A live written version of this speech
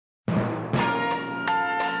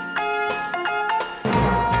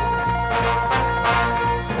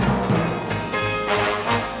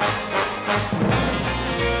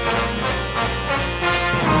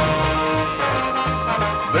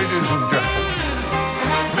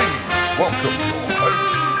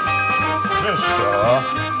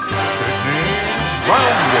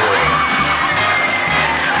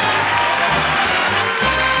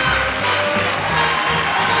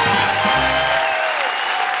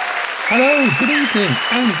Hello, good evening,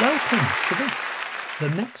 and welcome to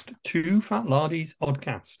the next Two Fat Lardies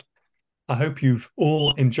Oddcast. I hope you've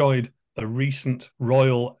all enjoyed the recent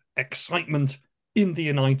royal excitement in the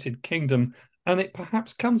United Kingdom, and it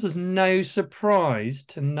perhaps comes as no surprise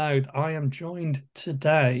to know that I am joined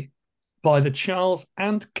today by the Charles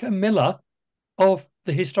and Camilla of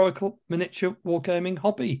the historical miniature wargaming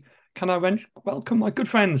hobby. Can I welcome my good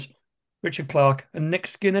friends Richard Clark and Nick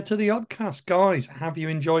Skinner to the Oddcast. Guys, have you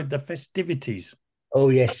enjoyed the festivities? Oh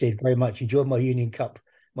yes, Sid, very much enjoyed my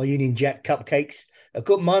my Union Jack cupcakes.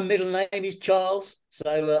 My middle name is Charles,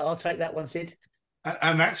 so I'll take that one, Sid.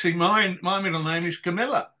 And actually, my middle name is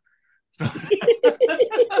Camilla.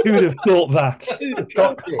 Who would have thought that?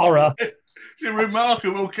 Shock horror. It's a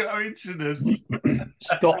remarkable coincidence.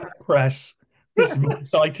 Stop press. This is more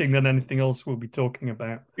exciting than anything else we'll be talking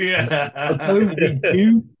about.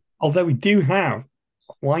 Yeah. Although we do have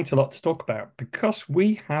quite a lot to talk about because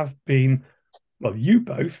we have been, well, you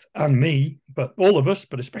both and me, but all of us,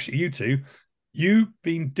 but especially you two, you've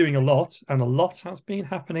been doing a lot and a lot has been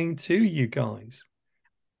happening to you guys.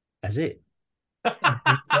 That's it.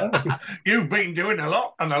 So. You've been doing a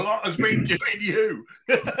lot and a lot has been doing you.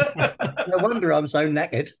 No wonder I'm so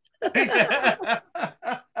knackered.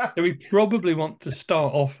 So we probably want to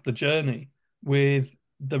start off the journey with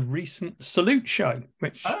the recent Salute show,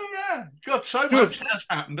 which... Oh, yeah. God, so much has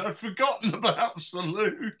happened. I've forgotten about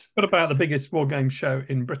Salute. What about the biggest war game show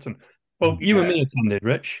in Britain? Well, you and me attended,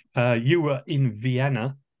 Rich. You were in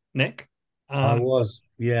Vienna, Nick. I was,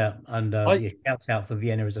 yeah. And shout out for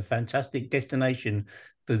Vienna as a fantastic destination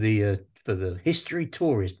for the history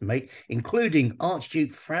tourist, mate, including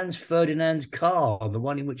Archduke Franz Ferdinand's car, the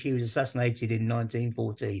one in which he was assassinated in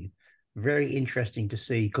 1914. Very interesting to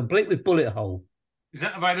see, complete with bullet hole. Is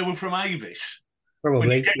that available from Avis? Probably.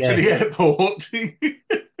 When you get to the airport.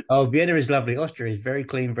 Oh, Vienna is lovely. Austria is very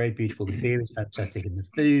clean, very beautiful. The beer is fantastic, and the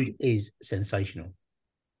food is sensational.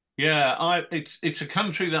 Yeah, it's a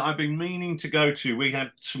country that I've been meaning to go to. We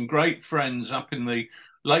had some great friends up in the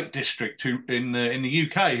Lake District in the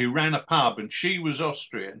UK who ran a pub, and she was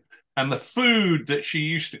Austrian, and the food that she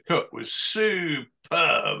used to cook was superb.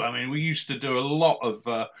 I mean, we used to do a lot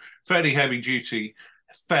of fairly heavy duty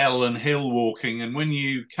fell and hill walking, and when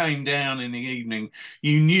you came down in the evening,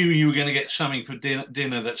 you knew you were going to get something for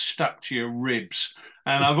dinner that stuck to your ribs.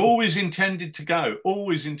 And I've always intended to go,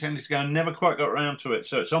 and never quite got around to it.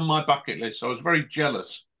 So it's on my bucket list. I was very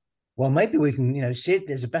jealous. Well, maybe we can, Sid,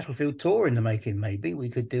 there's a battlefield tour in the making. Maybe we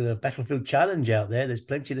could do a battlefield challenge out there. There's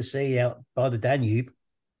plenty to see out by the Danube.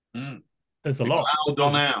 There's a lot.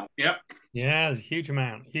 On out. Yep. Yeah, there's a huge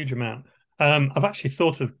amount, huge amount. I've actually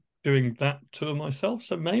thought of doing that tour myself.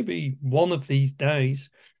 So maybe one of these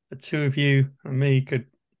days, the two of you and me could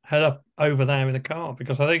head up over there in a car,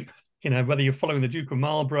 because I think, whether you're following the Duke of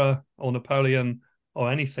Marlborough or Napoleon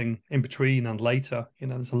or anything in between and later,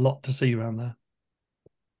 there's a lot to see around there.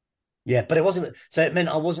 Yeah, but it wasn't. So it meant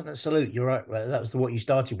I wasn't at Salute. You're right. That was what you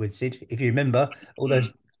started with, Sid. If you remember, all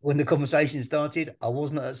those when the conversation started, I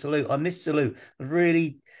wasn't at Salute. I missed Salute.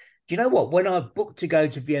 Really. Do you know what? When I booked to go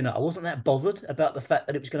to Vienna, I wasn't that bothered about the fact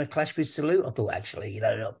that it was going to clash with Salute. I thought, actually,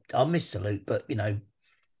 I'll miss Salute, but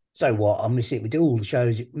so what? I'll miss it. We do all the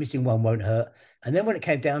shows. Missing one won't hurt. And then when it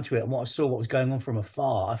came down to it, and what I saw, what was going on from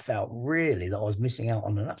afar, I felt really that I was missing out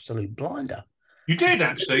on an absolute blinder. You did,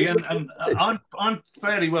 actually, and I'm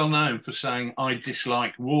fairly well known for saying I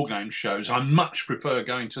dislike war game shows. I much prefer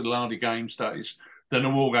going to the Lardy Games days than a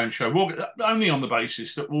war game show. Only on the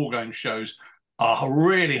basis that war game shows are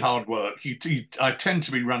really hard work. I tend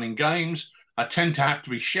to be running games. I tend to have to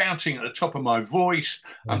be shouting at the top of my voice.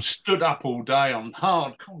 I'm stood up all day on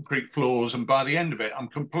hard concrete floors, and by the end of it, I'm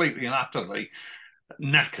completely and utterly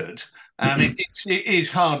knackered. And it is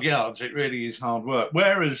hard yards. It really is hard work.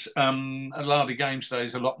 Whereas a Lardy Games Day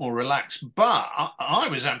is a lot more relaxed. But I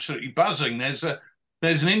was absolutely buzzing. There's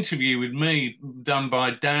an interview with me done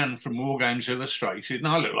by Dan from War Games Illustrated, and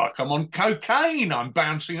I look like I'm on cocaine. I'm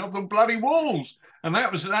bouncing off the bloody walls. And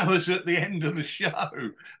that was at the end of the show.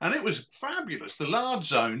 And it was fabulous. The Lard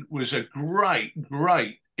Zone was a great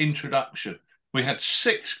introduction. We had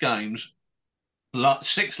 6 games,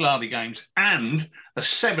 6 Lardy games, and a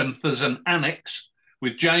 7th as an annex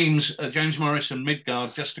with James Morris and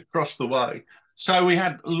Midgard just across the way. So we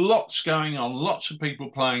had lots going on, lots of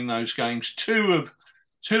people playing those games. Two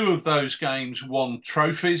of those games won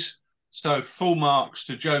trophies. So full marks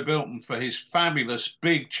to Joe Bilton for his fabulous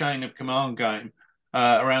big chain of command game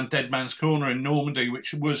around Dead Man's Corner in Normandy,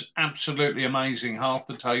 which was absolutely amazing. Half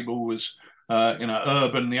the table was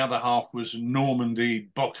urban, the other half was Normandy,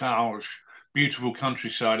 bocage, beautiful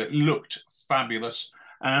countryside. It looked fabulous.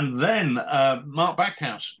 And then Mark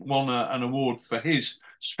Backhouse won an award for his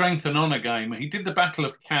Strength and Honour game. He did the Battle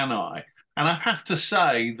of Cannae, and I have to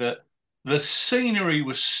say that the scenery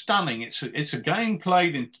was stunning. It's a game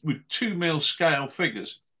played with 2 mil scale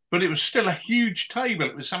figures, but it was still a huge table.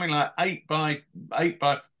 It was something like 8 by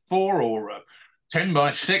 4 or 10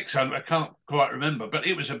 by 6. I can't quite remember, but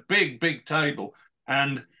it was a big table.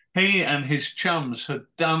 And he and his chums had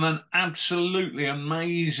done an absolutely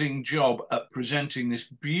amazing job at presenting this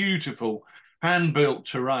beautiful hand-built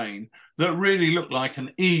terrain that really looked like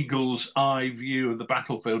an eagle's eye view of the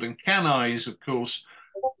battlefield. And Cannae is, of course,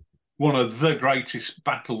 one of the greatest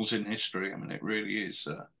battles in history. I mean, it really is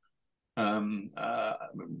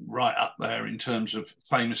right up there in terms of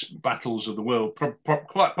famous battles of the world,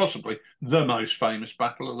 quite possibly the most famous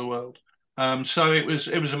battle of the world. So it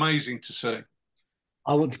was amazing to see.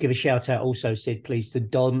 I want to give a shout out also, Sid, please, to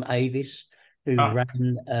Don Avis, who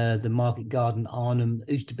ran the Market Garden Arnhem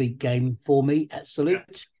Who's to Beat game for me at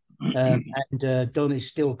Salute. And Don is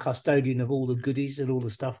still custodian of all the goodies and all the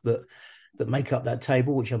stuff that make up that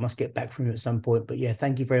table, which I must get back from him at some point. But yeah,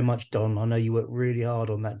 thank you very much, Don. I know you worked really hard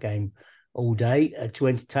on that game all day to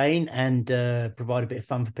entertain and provide a bit of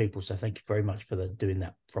fun for people. So thank you very much for doing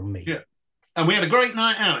that from me. Yeah. And we had a great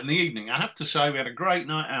night out in the evening. I have to say, we had a great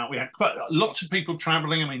night out. We had quite lots of people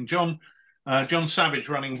travelling. I mean, John Savage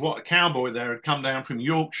running What a Cowboy there had come down from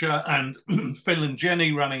Yorkshire, and Phil and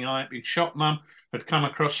Jenny running I Be Shot Mum had come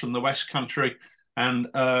across from the West Country.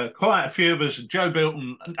 And quite a few of us, Joe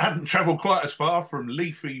Bilton hadn't travelled quite as far from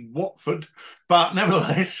leafy Watford, but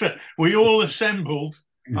nevertheless, we all assembled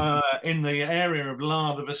in the area of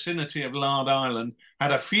Lard, the vicinity of Lard Island,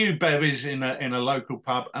 had a few bevies in a local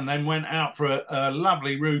pub, and then went out for a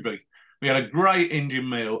lovely ruby. We had a great Indian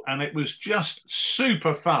meal, and it was just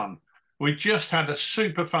super fun. We just had a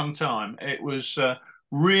super fun time. It was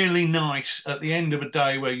really nice at the end of a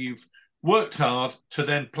day where you've worked hard to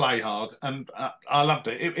then play hard, and I loved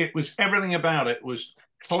it. It was, everything about it was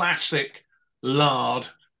classic Lard,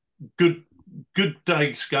 good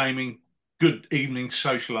days gaming, good evening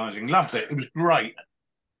socialising. Loved it. It was great.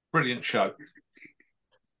 Brilliant show.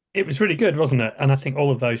 It was really good, wasn't it? And I think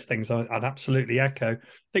all of those things I'd absolutely echo. I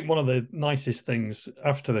think one of the nicest things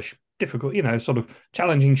after the difficult, sort of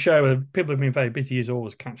challenging show, and people have been very busy, is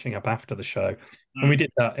always catching up after the show. And we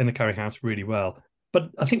did that in the Curry House really well. But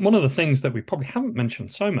I think one of the things that we probably haven't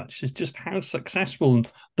mentioned so much is just how successful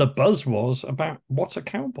the buzz was about What a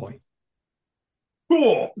Cowboy.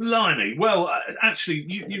 Oh, blimey. Well, actually,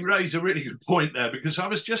 you raise a really good point there, because I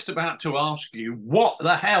was just about to ask you what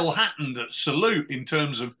the hell happened at Salute in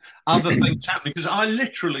terms of other things happening, because I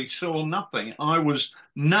literally saw nothing. I was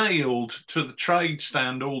nailed to the trade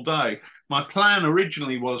stand all day. My plan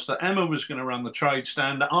originally was that Emma was going to run the trade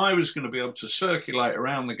stand. I was going to be able to circulate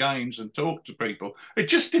around the games and talk to people. It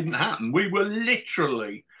just didn't happen. We were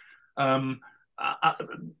literally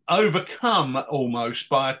overcome almost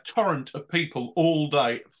by a torrent of people all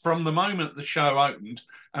day from the moment the show opened.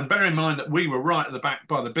 And bear in mind that we were right at the back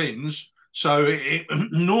by the bins. So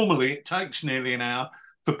normally it takes nearly an hour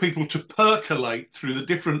for people to percolate through the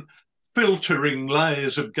different filtering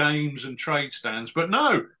layers of games and trade stands. But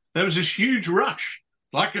no, there was this huge rush,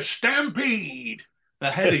 like a stampede.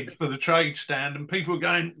 They're headed for the trade stand, and people were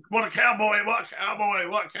going, "What a cowboy, what a cowboy,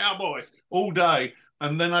 what a cowboy," all day.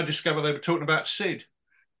 And then I discovered they were talking about Sid.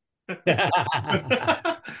 But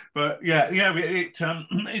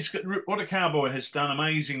it's What a Cowboy has done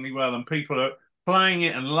amazingly well, and people are playing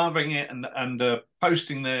it and loving it, and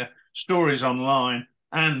posting their stories online.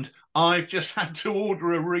 And I just had to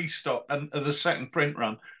order a restock and the second print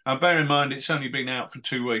run. Now, bear in mind, it's only been out for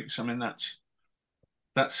 2 weeks. I mean, that's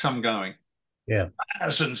some going. Yeah,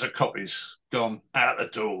 thousands of copies gone out the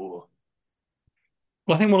door.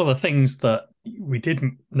 Well, I think one of the things that we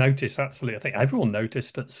didn't notice, actually, I think everyone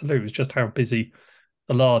noticed at Salute, was just how busy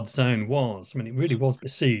the Lard zone was. I mean, it really was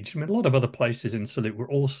besieged. I mean, a lot of other places in Salute were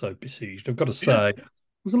also besieged. I've got to say, there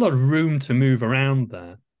was a lot of room to move around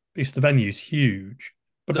there because the venue's huge.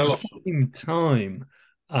 But at the same time,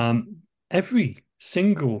 every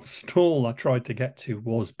single stall I tried to get to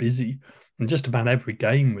was busy, and just about every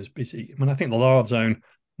game was busy. I mean, I think the Lard zone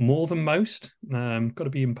more than most. Got to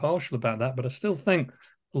be impartial about that, but I still think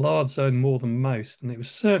the Lard zone more than most. And it was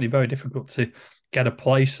certainly very difficult to get a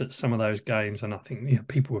place at some of those games. And I think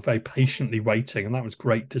people were very patiently waiting, and that was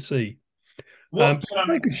great to see. It was a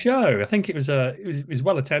very good show. I think it was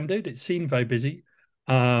well attended. It seemed very busy.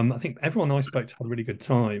 I think everyone I spoke to had a really good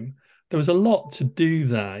time. There was a lot to do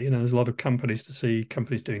there. There's a lot of companies to see,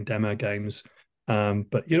 companies doing demo games,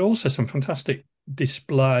 but also some fantastic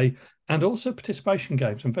display and also participation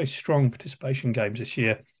games, and very strong participation games this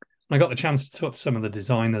year. I got the chance to talk to some of the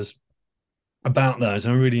designers about those,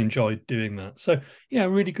 and I really enjoyed doing that. So yeah,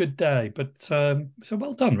 really good day. But so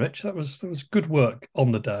well done, Rich. That was good work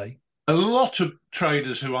on the day. A lot of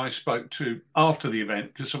traders who I spoke to after the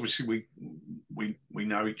event, because obviously we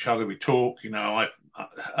know each other, we talk,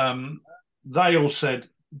 they all said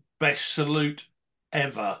best salute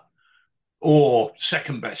ever, or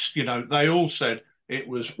second best. They all said it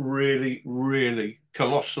was really, really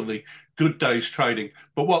colossally good day's trading.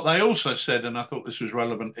 But what they also said, and I thought this was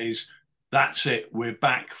relevant, is that's it. We're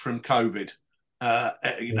back from COVID.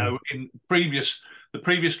 In the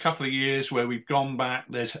previous couple of years where we've gone back,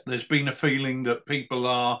 there's been a feeling that people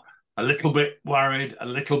are a little bit worried, a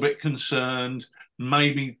little bit concerned,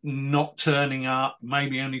 maybe not turning up,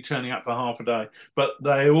 maybe only turning up for half a day. But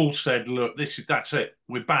they all said, look, that's it.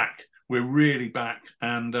 We're back. We're really back.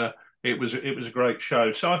 And it was a great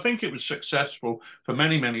show. So I think it was successful for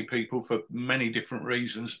many, many people for many different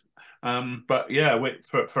reasons. But yeah,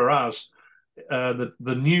 for us, the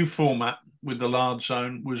new format with the Lard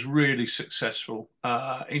Zone was really successful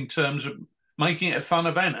in terms of making it a fun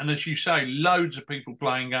event. And as you say, loads of people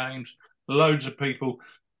playing games, loads of people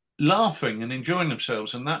laughing and enjoying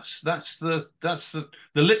themselves, and that's the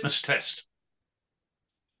litmus test.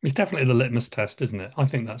 It's definitely the litmus test, isn't it? I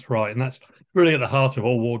think that's right, and that's really at the heart of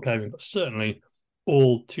all wargaming, but certainly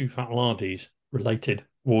all TooFatLardies related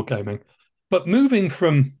wargaming. But moving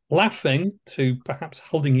from laughing to perhaps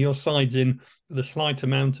holding your sides in with a slight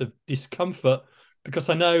amount of discomfort, because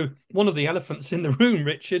I know one of the elephants in the room,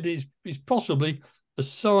 Richard, is possibly the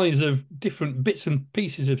size of different bits and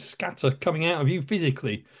pieces of scatter coming out of you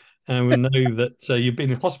physically. And we know that you've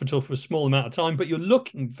been in hospital for a small amount of time, but you're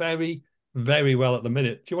looking very, very well at the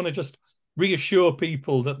minute. Do you want to just reassure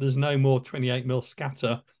people that there's no more 28mm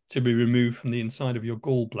scatter to be removed from the inside of your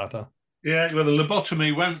gallbladder? Yeah, well, the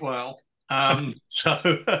lobotomy went well. But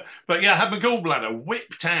yeah, I had my gallbladder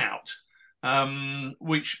whipped out,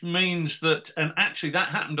 which means that, and actually that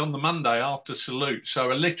happened on the Monday after salute.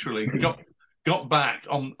 So I literally got back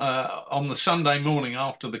on the Sunday morning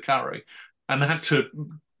after the curry, and had to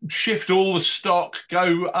shift all the stock,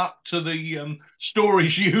 go up to the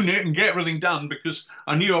storage unit and get everything done, because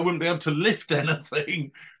I knew I wouldn't be able to lift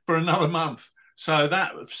anything for another month. So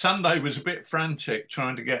that Sunday was a bit frantic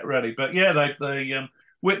trying to get ready. But yeah, they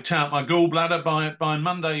whipped out my gallbladder. By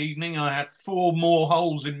Monday evening, I had 4 more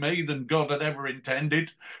holes in me than God had ever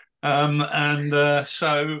intended. And that's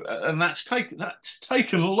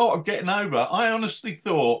taken a lot of getting over. I honestly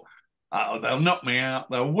thought, oh, they'll knock me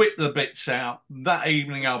out, they'll whip the bits out. That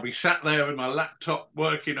evening, I'll be sat there with my laptop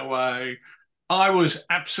working away. I was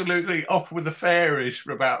absolutely off with the fairies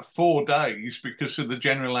for about 4 days because of the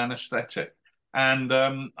general anaesthetic. And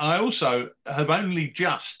I also have only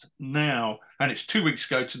just now, and it's 2 weeks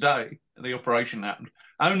ago today, the operation happened.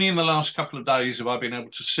 Only in the last couple of days have I been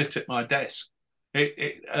able to sit at my desk. And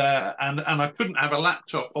I couldn't have a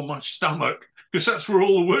laptop on my stomach because that's where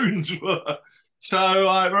all the wounds were. So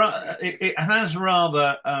it has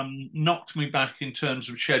rather knocked me back in terms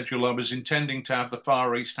of schedule. I was intending to have the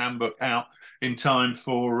Far East Handbook out in time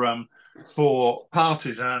for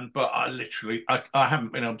Partisan, but I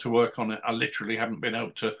haven't been able to work on it. I literally haven't been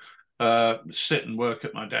able to sit and work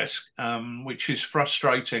at my desk, which is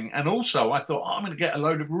frustrating. And also I thought, I'm going to get a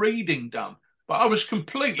load of reading done. But I was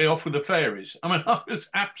completely off with the fairies. I mean, I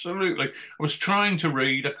was trying to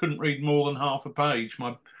read. I couldn't read more than half a page.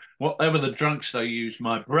 Whatever the drugs they used,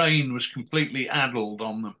 my brain was completely addled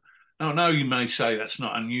on them. Now, I know you may say that's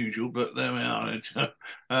not unusual, but there we are.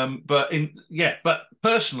 But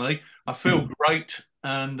personally, I feel great,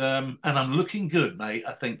 and I'm looking good, mate.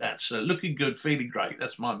 I think that's looking good, feeling great.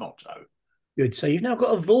 That's my motto. Good. So you've now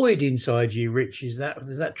got a void inside you, Rich. Is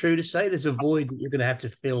that true to say? There's a void that you're going to have to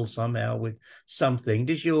fill somehow with something.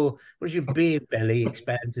 Does your beer belly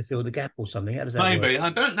expand to fill the gap or something? How does that Maybe. work? I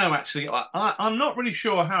don't know, actually. I'm not really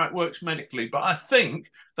sure how it works medically, but I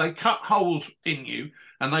think they cut holes in you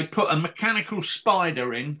and they put a mechanical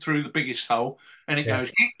spider in through the biggest hole, and it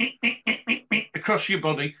goes across your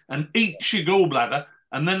body and eats your gallbladder,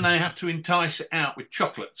 and then they have to entice it out with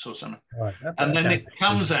chocolates or something. Right. And then it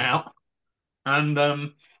comes out, and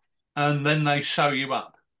then they sew you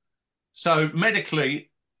up. So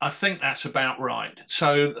medically, I think that's about right.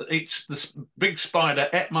 So it's this big spider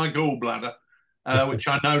ate my gallbladder, which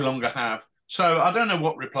I no longer have. So I don't know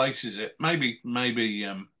what replaces it. Maybe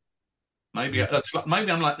I'm like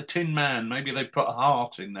the Tin Man. Maybe they put a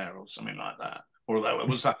heart in there or something like that. Or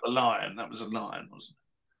was that a lion? That was a lion, wasn't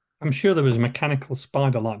it? I'm sure there was a mechanical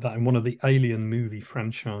spider like that in one of the Alien movie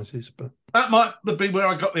franchises, but that might be where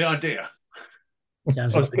I got the idea.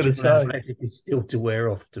 Sounds like the is still to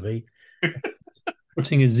wear off to me.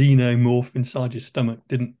 Putting a xenomorph inside your stomach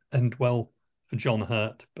didn't end well for John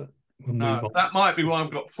Hurt, but we'll move No, on. that might be why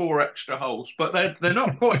I've got 4 extra holes, but they're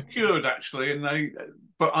not quite cured actually,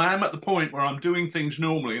 but I am at the point where I'm doing things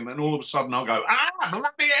normally, and then all of a sudden I'll go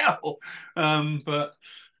bloody hell. But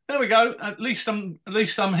there we go. At least I'm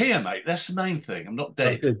here, mate. That's the main thing. I'm not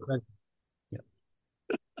dead. Good.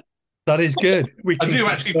 That is good. I do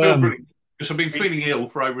actually feel brilliant because I've been feeling ill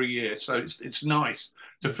for over a year, so it's nice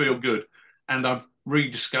to feel good, and I've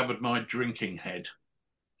rediscovered my drinking head.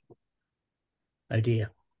 Oh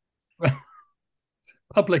dear.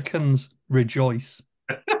 Publicans rejoice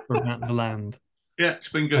throughout the land. Yeah, it's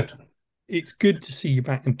been good. It's good to see you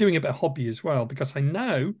back and doing a bit of hobby as well, because I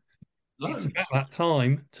know it's about that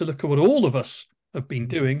time to look at what all of us have been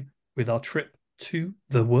doing with our trip to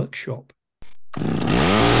the workshop.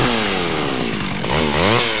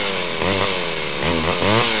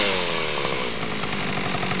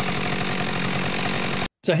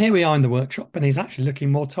 So here we are in the workshop, and he's actually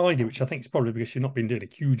looking more tidy, which I think is probably because you've not been doing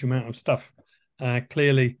a huge amount of stuff.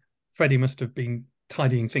 Clearly, Freddie must have been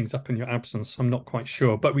tidying things up in your absence. I'm not quite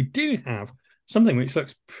sure. But we do have something which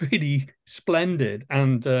looks pretty splendid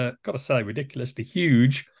and, got to say, ridiculously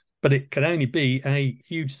huge. But it can only be a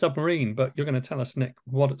huge submarine. But you're going to tell us, Nick,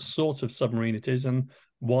 what sort of submarine it is and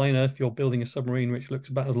why on earth you're building a submarine which looks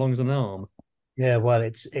about as long as an arm. Yeah, well,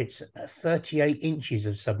 it's 38 inches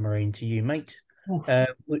of submarine to you, mate.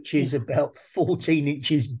 Which is about 14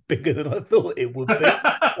 inches bigger than I thought it would be.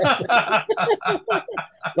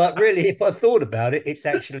 But really, if I thought about it, it's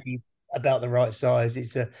actually about the right size.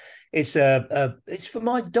 It's for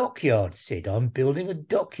my dockyard, Sid. I'm building a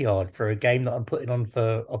dockyard for a game that I'm putting on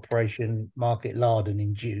for Operation Market Larden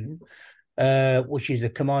in June, which is a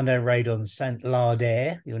commando raid on Saint Lard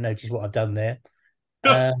Air. You'll notice what I've done there.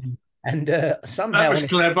 And somehow that was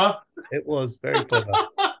clever. It was very clever.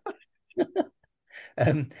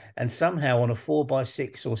 And somehow on a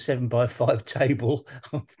 4x6 or 7x5 table,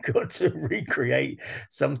 I've got to recreate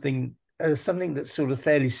something that's sort of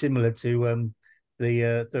fairly similar to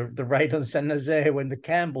the raid on Saint Nazaire, when the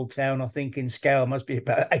Campbelltown, I think, in scale must be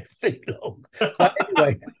about 8 feet long. But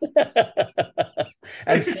anyway,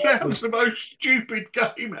 it sounds the most stupid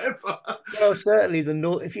game ever. Well, certainly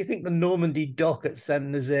if you think the Normandy dock at Saint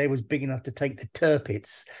Nazaire was big enough to take the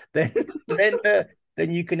Tirpitz, then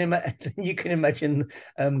you can imagine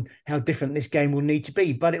how different this game will need to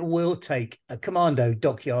be. But it will take a commando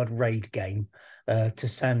dockyard raid game to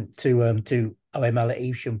OML at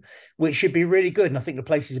Evesham, which should be really good. And I think the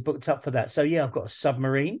places are booked up for that. So yeah, I've got a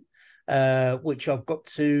submarine, which I've got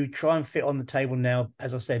to try and fit on the table now,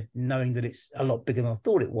 as I said, knowing that it's a lot bigger than I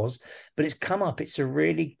thought it was. But it's come up. It's a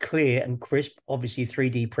really clear and crisp, obviously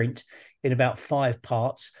 3D print in about 5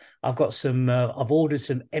 parts. I've got I've ordered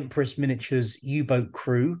some Empress Miniatures U-boat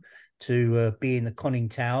crew to be in the conning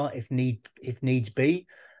tower if needs be.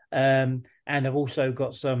 And I've also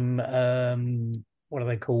got some, what are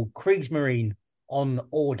they called? Kriegsmarine on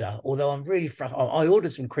order. Although I'm really I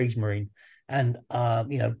ordered some Kriegsmarine and,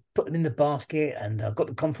 put them in the basket, and I got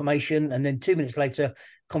the confirmation. And then 2 minutes later,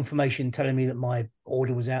 confirmation telling me that my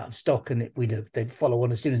order was out of stock and they'd follow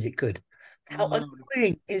on as soon as it could. How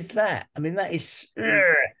annoying is that? I mean, that is,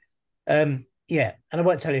 yeah. And I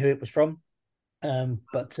won't tell you who it was from.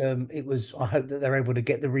 But it was. I hope that they're able to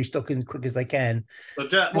get the restock as quick as they can.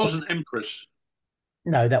 But that wasn't Empress.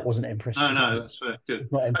 No, that wasn't Empress. No, that's good.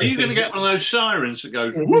 Are you going to get one of those sirens that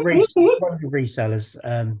goes? One of the resellers.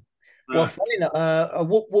 Well, funny enough, a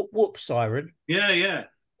whoop whoop whoop siren. Yeah.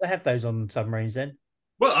 They have those on submarines then.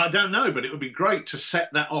 Well, I don't know, but it would be great to set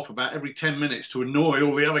that off about every 10 minutes to annoy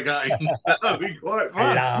all the other games. That would be quite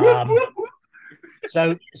fun.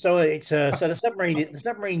 So the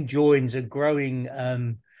submarine joins a growing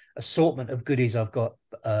assortment of goodies I've got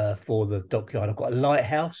for the dockyard. I've got a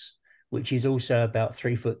lighthouse, which is also about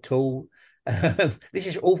 3 foot tall. This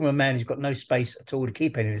is all from a man who's got no space at all to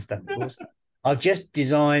keep any of this stuff, of course. I've just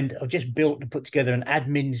built and put together an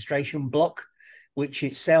administration block, which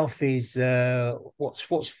itself is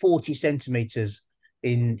what's 40 centimeters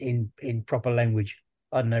in proper language.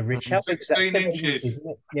 I don't know, Rich. How big is that? 17 inches. Isn't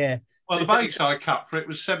it? Yeah. Well, the base I cut for it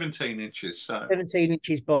was 17 inches. So 17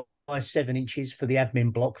 inches by 7 inches for the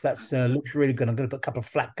admin block. That's looks really good. I'm going to put a couple of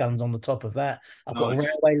flat guns on the top of that. I've got a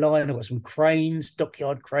railway line. I've got some cranes,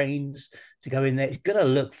 dockyard cranes to go in there. It's going to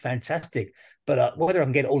look fantastic. But whether I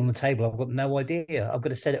can get it all on the table, I've got no idea. I've got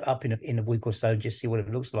to set it up in a week or so and just see what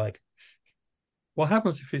it looks like. What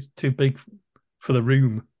happens if it's too big for the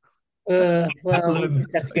room? Well, we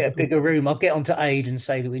just have to get a bigger room. I'll get onto Aid and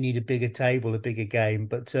say that we need a bigger table, a bigger game.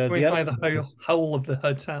 But can we buy the whole of the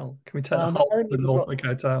hotel? Can we take the whole of the Norfolk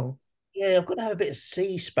Hotel? Yeah, I've got to have a bit of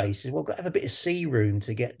sea space as well. I've got to have a bit of sea room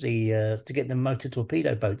to get the motor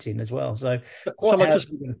torpedo boats in as well. So quite Shall I how just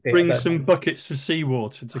it's going to fit, I bring don't some know. buckets of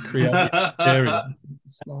seawater to create the area?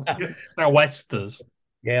 Just like Westers.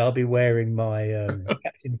 Yeah, I'll be wearing my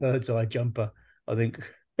Captain Birdseye jumper, I think.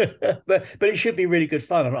 But it should be really good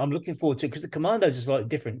fun. I'm looking forward to it because the commandos are slightly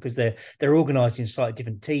different because they're organised in slightly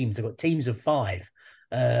different teams. They've got teams of five.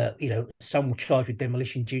 Some charged with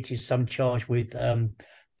demolition duties, some charged with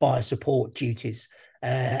fire support duties.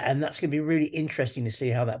 And that's going to be really interesting to see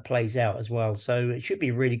how that plays out as well. So it should be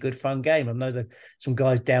a really good, fun game. I know that some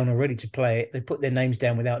guys down already to play it. They put their names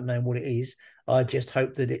down without knowing what it is. I just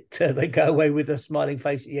hope that they go away with a smiling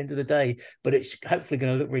face at the end of the day. But it's hopefully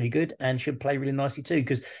going to look really good and should play really nicely too.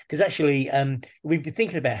 Because actually, we've been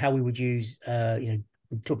thinking about how we would use, we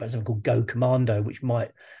talk about something called Go Commando, which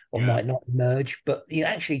might or might not emerge. But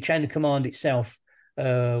actually, Chain of Command itself,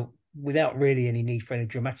 without really any need for any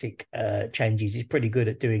dramatic changes, is pretty good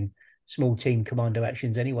at doing small team commando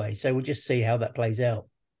actions anyway. So we'll just see how that plays out.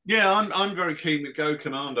 Yeah, I'm very keen with Go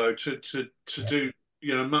Commando to do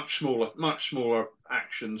much smaller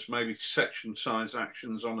actions, maybe section size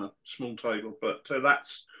actions on a small table. But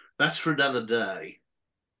that's for another day.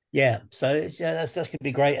 Yeah, so that's going to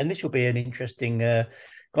be great, and this will be an interesting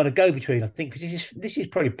kind of go between, I think, because this is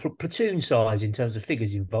probably platoon size in terms of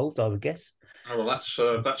figures involved, I would guess. Oh well,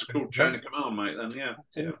 that's called Chain of Command, mate. Then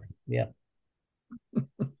yeah.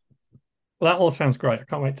 Well, that all sounds great. I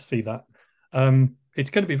can't wait to see that. It's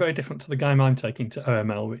going to be very different to the game I'm taking to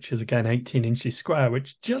OML, which is again 18 inches square,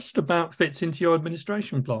 which just about fits into your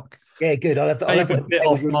administration block. Yeah, good. I'll have a bit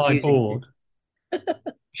off my board.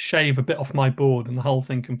 Shave a bit off my board, and the whole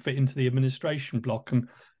thing can fit into the administration block, and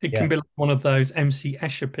it can be like one of those MC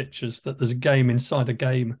Escher pictures that there's a game inside a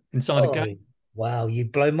game inside a game. Wow, you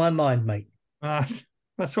blow my mind, mate.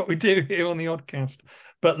 That's what we do here on the Oddcast.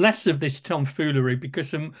 But less of this tomfoolery,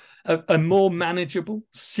 because a more manageable,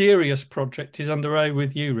 serious project is underway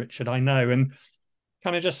with you, Richard, I know. And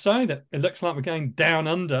can I just say that it looks like we're going down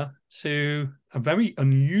under to a very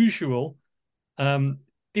unusual,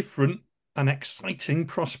 different and exciting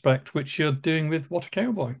prospect, which you're doing with What a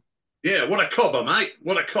Cowboy. Yeah, what a cobber, mate.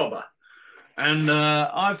 What a cobber. And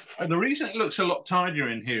the reason it looks a lot tidier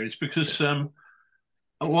in here is because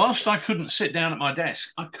whilst I couldn't sit down at my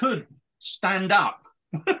desk, I could stand up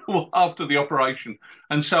after the operation.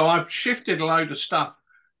 And so I've shifted a load of stuff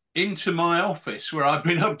into my office where I've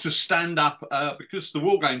been able to stand up because the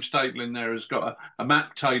War Games table in there has got a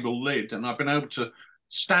map table lid, and I've been able to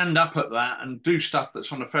stand up at that and do stuff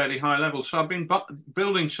that's on a fairly high level. So I've been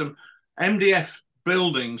building some MDF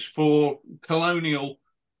buildings for colonial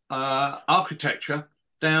architecture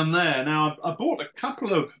down there. Now, I bought a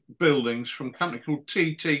couple of buildings from a company called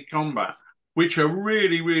TT Combat, which are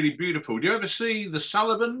really, really beautiful. Do you ever see the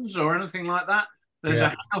Sullivans or anything like that? There's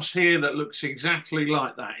a house here that looks exactly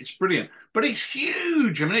like that. It's brilliant, but it's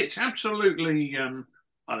huge. I mean, it's absolutely,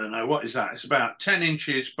 I don't know, what is that? It's about 10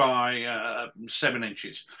 inches by 7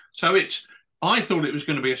 inches. So I thought it was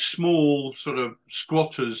going to be a small sort of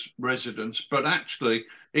squatter's residence, but actually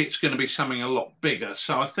it's going to be something a lot bigger.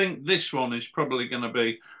 So I think this one is probably going to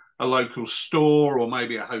be a local store or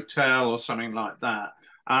maybe a hotel or something like that.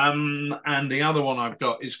 And the other one I've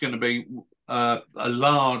got is going to be a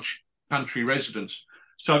large country residence.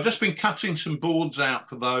 So I've just been cutting some boards out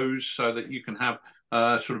for those so that you can have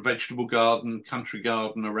sort of vegetable garden, country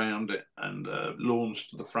garden around it, and lawns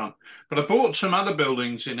to the front. But I bought some other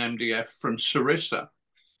buildings in MDF from Sarissa,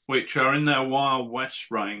 which are in their Wild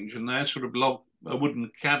West range, and they're sort of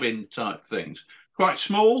wooden cabin type things. Quite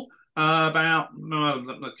small,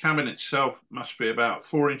 the cabin itself must be about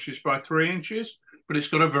 4 inches by 3 inches, but it's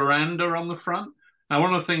got a veranda on the front. Now,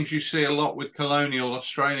 one of the things you see a lot with colonial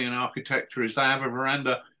Australian architecture is they have a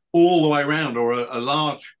veranda all the way around, or a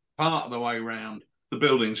large part of the way around the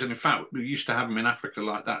buildings. And in fact, we used to have them in Africa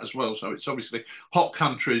like that as well. So it's obviously hot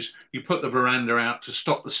countries. You put the veranda out to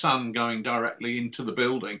stop the sun going directly into the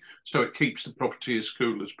building, so it keeps the property as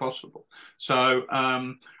cool as possible. So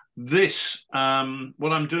what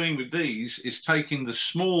I'm doing with these is taking the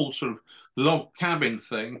small sort of log cabin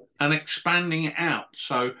thing and expanding it out.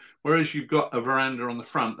 So whereas you've got a veranda on the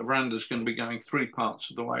front, the veranda is going to be going 3 parts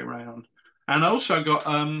of the way around. And I also got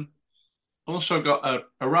a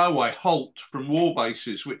railway halt from War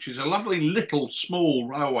Bases, which is a lovely little small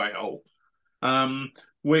railway halt,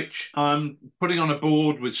 which I'm putting on a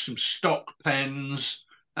board with some stock pens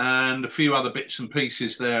and a few other bits and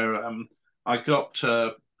pieces there. I got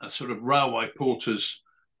a sort of railway porter's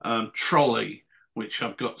trolley, which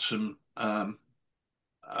I've got some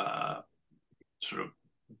sort of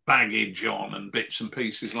baggage on and bits and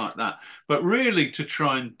pieces like that, but really to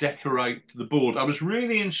try and decorate the board. I was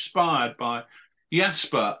really inspired by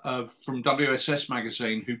Jasper from WSS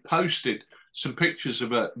magazine, who posted some pictures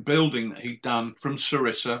of a building that he'd done from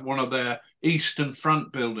Sarissa, one of their Eastern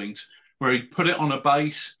Front buildings, where he'd put it on a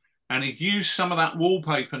base and he'd used some of that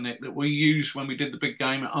wallpaper, Nick, that we used when we did the big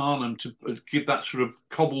game at Arnhem to give that sort of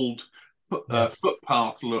cobbled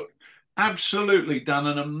footpath look. Absolutely done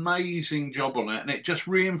an amazing job on it. And it just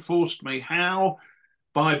reinforced me how,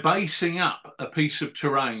 by basing up a piece of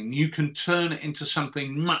terrain, you can turn it into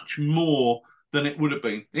something much more than it would have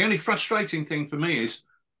been. The only frustrating thing for me is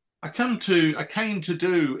I came to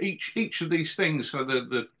do each of these things. So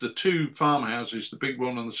the two farmhouses, the big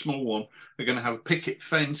one and the small one, are going to have a picket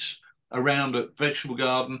fence around a vegetable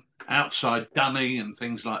garden, outside dunny and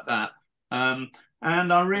things like that.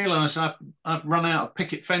 And I realised I'd run out of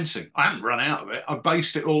picket fencing. I haven't run out of it. I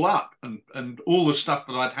based it all up, and all the stuff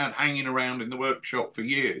that I'd had hanging around in the workshop for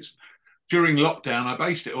years. During lockdown, I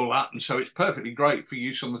based it all up, and so it's perfectly great for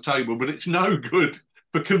use on the table, but it's no good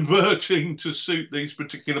for converting to suit these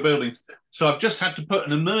particular buildings. So I've just had to put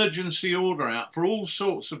an emergency order out for all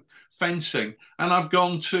sorts of fencing, and I've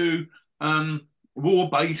gone to war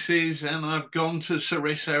bases, and I've gone to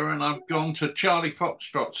Sarissa, and I've gone to Charlie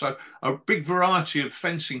Foxtrot. So a big variety of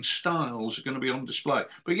fencing styles are going to be on display.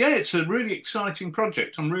 But yeah, it's a really exciting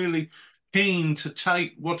project. I'm really keen to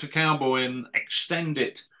take What a Cowboy and extend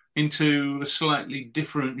it into a slightly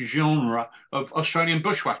different genre of Australian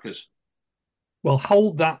bushwhackers. Well,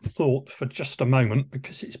 hold that thought for just a moment,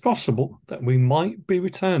 because it's possible that we might be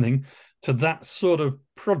returning to that sort of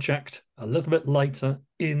project a little bit later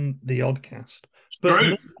in the Oddcast.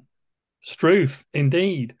 Struth,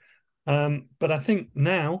 indeed. But I think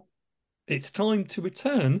now it's time to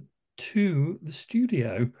return to the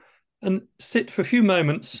studio and sit for a few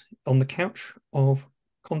moments on the couch of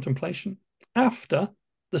contemplation after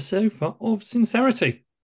the sofa of sincerity.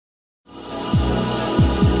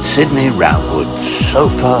 Sydney Roundwood's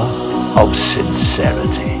sofa of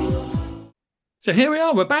sincerity. So here we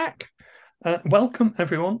are, we're back. Welcome,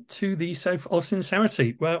 everyone, to the Sofa of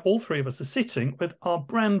Sincerity, where all three of us are sitting with our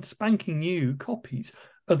brand spanking new copies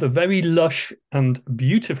of the very lush and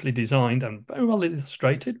beautifully designed and very well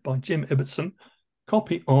illustrated by Jim Ibbotson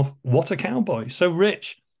copy of What a Cowboy. So,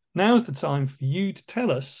 Rich, now's the time for you to tell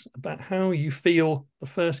us about how you feel the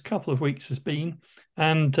first couple of weeks has been,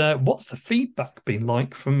 and what's the feedback been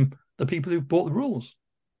like from the people who've bought the rules?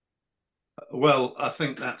 Well, I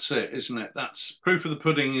think that's it, isn't it? That's proof of the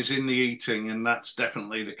pudding is in the eating, and that's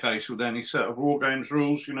definitely the case with any set of war games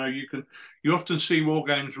rules. You know, you often see war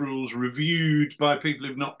games rules reviewed by people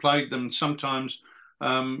who've not played them. Sometimes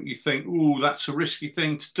you think, "Oh, that's a risky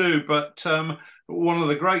thing to do," but one of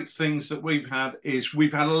the great things that we've had is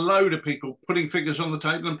we've had a load of people putting figures on the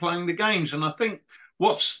table and playing the games. And I think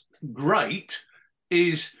what's great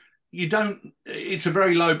is it's a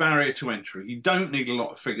very low barrier to entry. You don't need a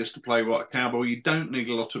lot of figures to play What a Cowboy. You don't need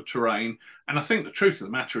a lot of terrain. And I think the truth of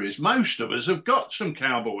the matter is most of us have got some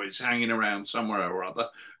cowboys hanging around somewhere or other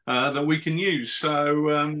that we can use. So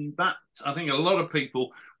I think a lot of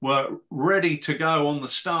people were ready to go on the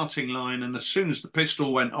starting line. And as soon as the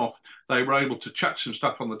pistol went off, they were able to chuck some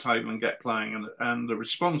stuff on the table and get playing. And the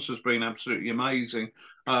response has been absolutely amazing.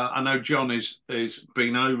 I know John has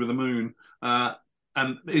been over the moon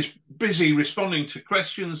and is busy responding to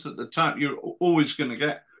questions that the type you're always going to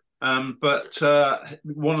get. But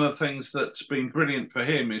one of the things that's been brilliant for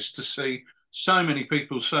him is to see so many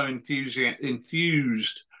people so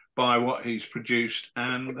enthused by what he's produced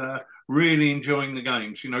and really enjoying the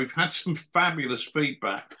games. You know, we've had some fabulous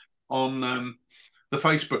feedback on the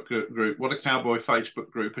Facebook group, What a Cowboy Facebook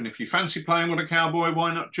group. And if you fancy playing What a Cowboy,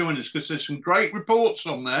 why not join us? Because there's some great reports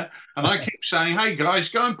on there. And I keep saying, hey, guys,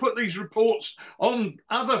 go and put these reports on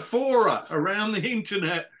other fora around the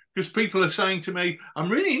internet, because people are saying to me, I'm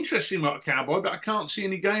really interested in What a Cowboy, but I can't see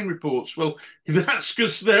any game reports. Well, that's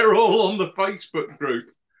because they're all on the Facebook group.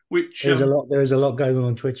 Which there is a lot going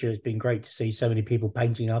on Twitter. It's been great to see so many people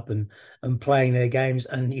painting up and playing their games.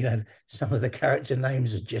 And, you know, some of the character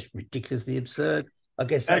names are just ridiculously absurd. I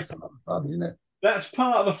guess that's part of the fun, isn't it? That's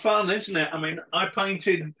part of the fun, isn't it? I mean, I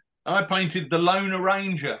painted the Loner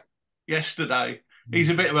Ranger yesterday. He's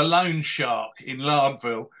a bit of a loan shark in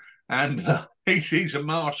Lardville, and he's a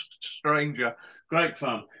masked stranger. Great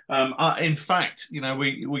fun. In fact, you know,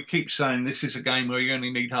 we keep saying this is a game where you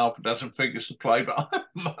only need half a dozen figures to play, but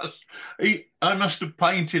I must have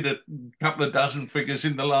painted a couple of dozen figures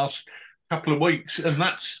in the last couple of weeks, and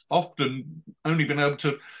that's often only been able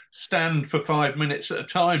to stand for 5 minutes at a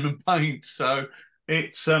time and paint. So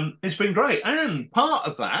it's been great. And part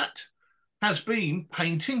of that has been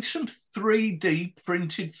painting some 3D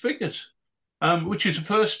printed figures, which is a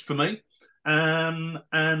first for me. And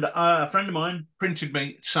a friend of mine printed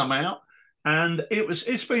me some out, and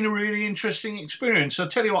it's been a really interesting experience. I'll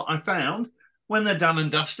tell you what I found. When they're done and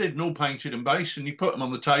dusted and all painted and based, and you put them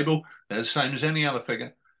on the table, they're the same as any other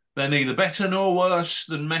figure. They're neither better nor worse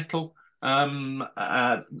than metal.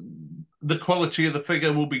 The quality of the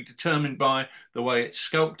figure will be determined by the way it's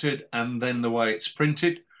sculpted and then the way it's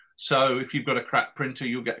printed. So if you've got a crap printer,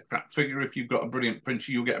 you'll get a crap figure. If you've got a brilliant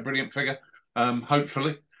printer, you'll get a brilliant figure,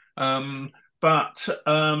 hopefully. But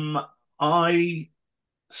I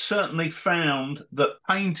certainly found that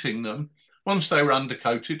painting them, once they were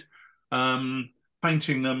undercoated,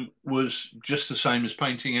 painting them was just the same as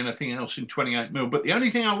painting anything else in 28mm. But the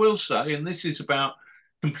only thing I will say, and this is about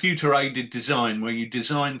computer-aided design, where you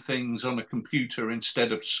design things on a computer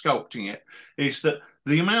instead of sculpting it, is that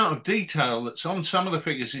the amount of detail that's on some of the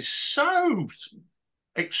figures is so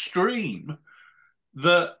extreme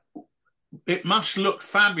that it must look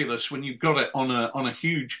fabulous when you've got it on a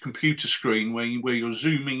huge computer screen where you're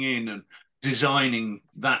zooming in and designing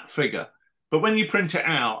that figure. But when you print it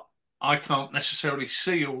out, I can't necessarily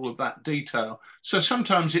see all of that detail. So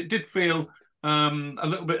sometimes it did feel a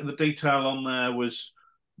little bit of the detail on there was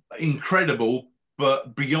incredible,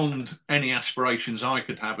 but beyond any aspirations I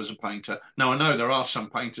could have as a painter. Now, I know there are some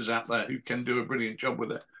painters out there who can do a brilliant job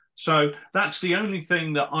with it. So that's the only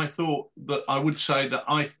thing that I thought that I would say that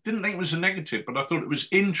I didn't think was a negative, but I thought it was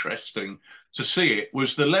interesting to see it,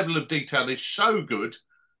 was the level of detail is so good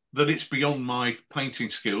that it's beyond my painting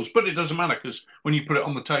skills. But it doesn't matter, because when you put it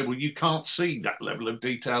on the table, you can't see that level of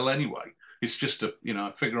detail anyway. It's just a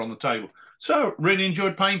figure on the table. So really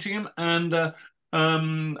enjoyed painting him. And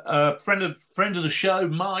a friend of the show,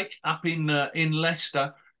 Mike, up in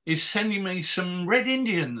Leicester, is sending me some Red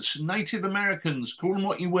Indians, Native Americans, call them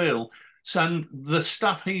what you will. So the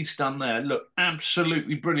stuff he's done there look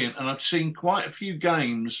absolutely brilliant. And I've seen quite a few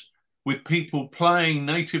games with people playing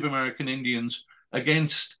Native American Indians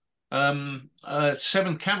against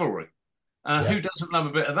 7th Cavalry. Who doesn't love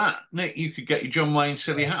a bit of that? Nick, you could get your John Wayne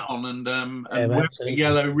silly hat on and wear a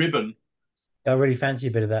yellow ribbon. I really fancy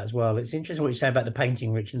a bit of that as well. It's interesting what you say about the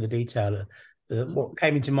painting, Rich, and the detail. What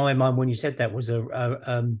came into my mind when you said that was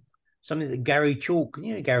something that Gary Chalk,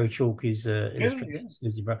 Gary Chalk is illustrations.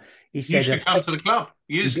 Yeah. He said, "You should come to the club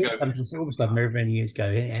years ago." Come to the Silver Club many years ago,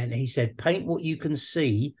 and he said, "Paint what you can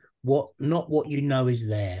see, not what you know is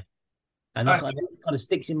there." And that kind of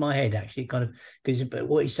sticks in my head, actually, because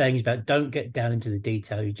what he's saying is about don't get down into the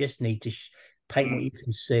detail. You just need to paint what you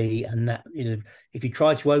can see, and that if you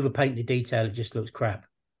try to overpaint the detail, it just looks crap.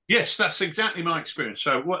 Yes, that's exactly my experience.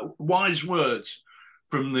 So wise words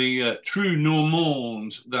from the true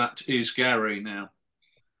Normand that is Gary now.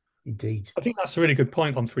 Indeed. I think that's a really good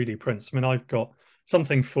point on 3D prints. I mean, I've got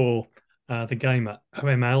something for the game at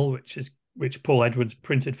OML, which Paul Edwards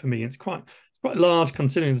printed for me. It's quite large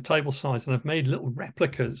considering the table size, and I've made little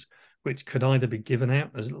replicas which could either be given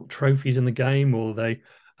out as little trophies in the game, or they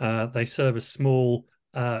serve as small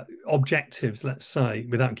objectives, let's say,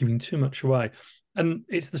 without giving too much away. And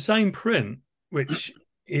it's the same print, which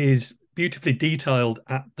is beautifully detailed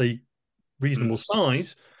at the reasonable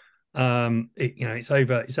size. It's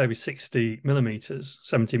over 60 millimeters,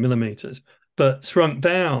 70 millimeters, but shrunk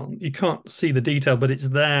down. You can't see the detail, but it's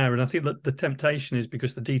there. And I think that the temptation is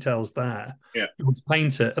because the detail's there. Yeah, you want to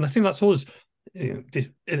paint it, and I think that's always it's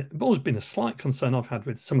always been a slight concern I've had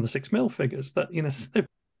with some of the 6mm figures, that they've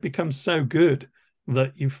become so good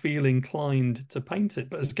that you feel inclined to paint it.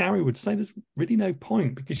 But as Gary would say, there's really no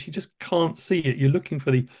point, because you just can't see it. You're looking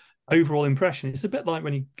for the overall impression. It's a bit like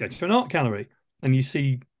when you go to an art gallery and you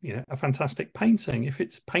see a fantastic painting. If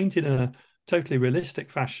it's painted in a totally realistic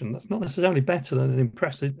fashion, that's not necessarily better than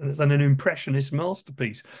an impressionist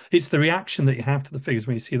masterpiece. It's the reaction that you have to the figures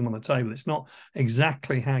when you see them on the table. It's not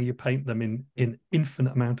exactly how you paint them in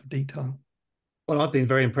infinite amount of detail. Well, I've been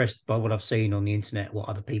very impressed by what I've seen on the internet, what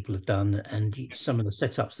other people have done, and some of the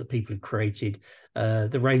setups that people have created,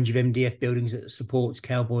 the range of MDF buildings that supports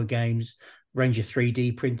cowboy games, range of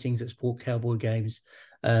 3D printings that support cowboy games.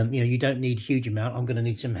 You don't need a huge amount. I'm going to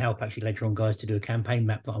need some help actually later on, guys, to do a campaign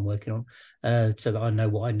map that I'm working on, so that I know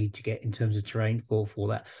what I need to get in terms of terrain for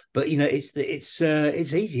that. But it's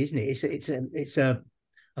easy, isn't it?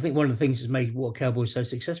 I think one of the things that's made What Cowboys so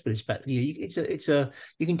successful is the fact that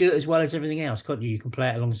you can do it as well as everything else, can't you? You can play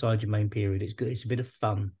it alongside your main period. It's good. It's a bit of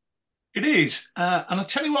fun. It is, and I'll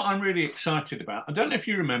tell you what I'm really excited about. I don't know if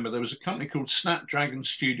you remember, there was a company called Snapdragon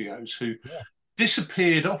Studios who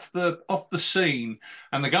disappeared off the scene,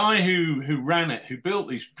 and the guy who ran it, who built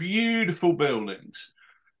these beautiful buildings,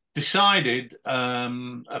 decided,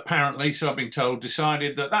 apparently, so I've been told,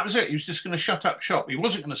 decided that was it. He was just going to shut up shop. He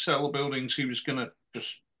wasn't going to sell the buildings. He was going to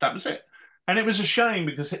that was it. And it was a shame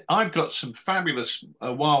because I've got some fabulous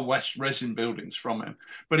Wild West resin buildings from him.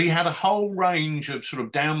 But he had a whole range of sort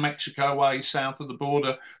of down Mexico way, south of the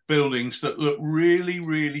border buildings that look really,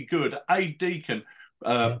 really good. Abe Deacon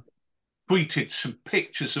tweeted some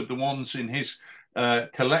pictures of the ones in his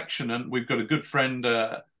collection. And we've got a good friend,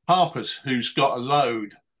 Harper's, who's got a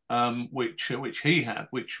load, which he had,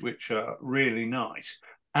 which are really nice.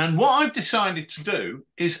 And what I've decided to do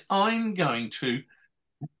is I'm going to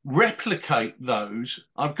replicate those.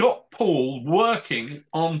 I've got Paul working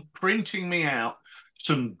on printing me out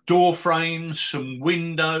some door frames, some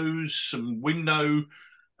windows, some window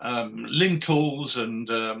lintels and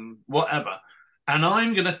whatever. And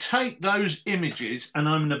I'm going to take those images and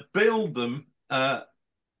I'm going to build them and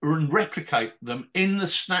replicate them in the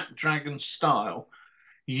Snapdragon style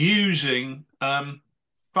using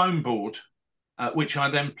foam board, which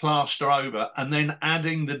I then plaster over and then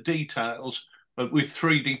adding the details with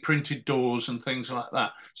 3D printed doors and things like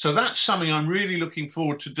that. So that's something I'm really looking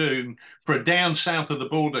forward to doing for a down south of the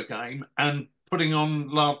border game and putting on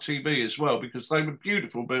Lard TV as well, because they were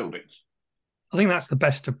beautiful buildings. I think that's the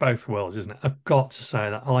best of both worlds, isn't it? I've got to say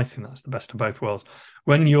that. I think that's the best of both worlds.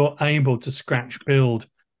 When you're able to scratch build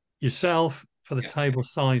yourself for the table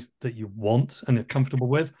size that you want and are comfortable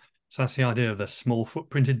with. So that's the idea of the small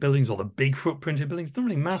footprinted buildings or the big footprinted buildings. It doesn't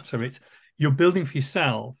really matter. It's you're building for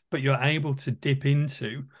yourself, but you're able to dip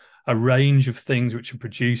into a range of things which are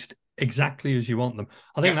produced exactly as you want them.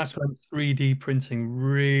 I think that's when 3D printing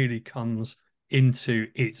really comes into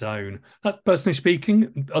its own. That's personally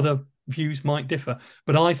speaking, other views might differ,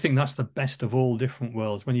 but I think that's the best of all different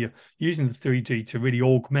worlds when you're using the 3D to really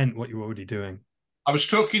augment what you're already doing. I was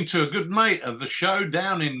talking to a good mate of the show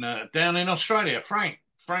down in Australia, Frank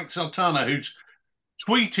Sultana, who's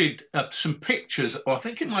tweeted some pictures, or I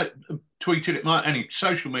think it might tweeted it might any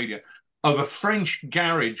social media, of a French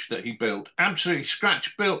garage that he built. Absolutely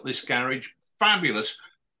scratch built this garage, fabulous.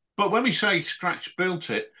 But when we say scratch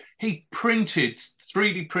built it, he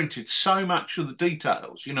 3D printed so much of the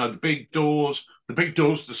details, you know, the big doors,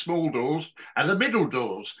 the small doors, and the middle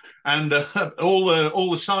doors, and all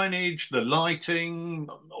the signage, the lighting,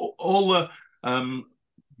 all the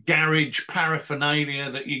garage paraphernalia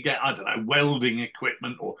that you get, I don't know, welding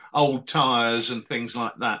equipment or old tires and things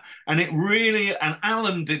like that. And it really, and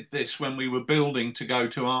Alan did this when we were building to go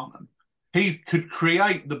to Arnhem. He could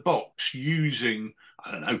create the box using,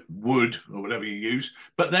 I don't know, wood or whatever you use,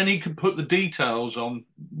 but then he could put the details on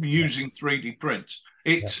using 3D prints.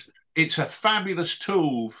 It's a fabulous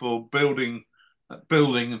tool for building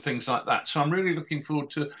and things like that. So I'm really looking forward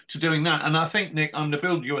to doing that. And I think, Nick, I'm going to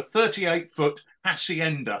build you a 38-foot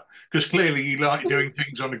hacienda, because clearly you like doing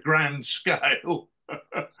things on a grand scale.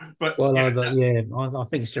 But I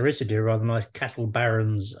think Sarissa do a rather nice cattle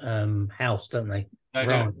baron's house, don't they?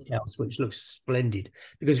 Ranch house, which looks splendid.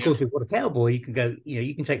 Because of course, with What a Cowboy, you can go,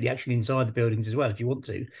 you can take the action inside the buildings as well if you want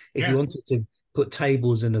to. If you wanted to put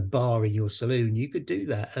tables and a bar in your saloon, you could do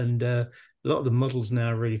that. And a lot of the models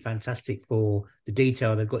now are really fantastic for the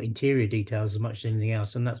detail. They've got interior details as much as anything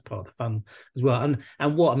else, and that's part of the fun as well.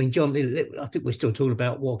 And what I mean, John, I think we're still talking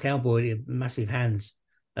about What a Cowboy. Massive hands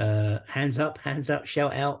up,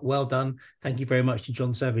 shout out, well done. Thank you very much to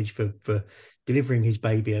John Savage for delivering his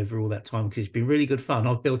baby over all that time, because it's been really good fun.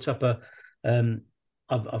 I've built up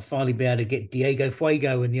I've finally been able to get Diego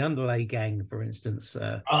Fuego and the Underlay gang, for instance.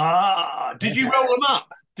 Did you roll them up?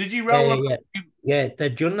 Did you roll them up? Yeah.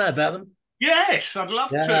 Do you know about them? Yes, I'd love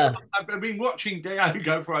to. I've been watching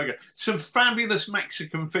Diego Fuego. Some fabulous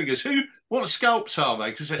Mexican figures. What sculpts are they?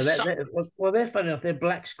 Because they're funny enough. They're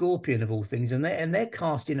black scorpion of all things, and they're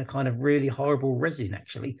cast in a kind of really horrible resin,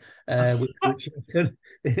 actually, which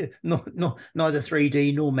not neither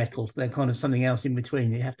 3D nor metal. They're kind of something else in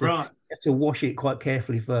between. You have to wash it quite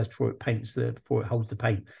carefully first before it holds the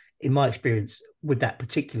paint. In my experience with that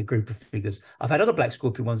particular group of figures, I've had other black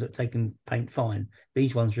scorpion ones that have taken paint fine.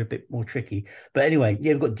 These ones are a bit more tricky. But anyway,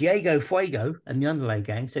 we've got Diego Fuego and the Underlay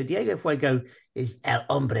gang. So Diego Fuego is El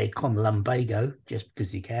Hombre con Lumbago, just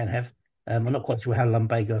because he can have. I'm not quite sure how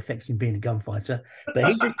lumbago affects him being a gunfighter, but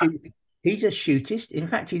he's a shootist. In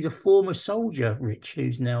fact, he's a former soldier, Rich,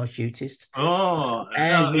 who's now a shootist. Oh,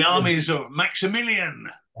 and the armies of Maximilian.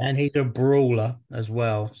 And he's a brawler as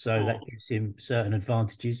well, so that gives him certain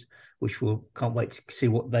advantages, which can't wait to see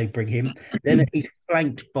what they bring him. Then he's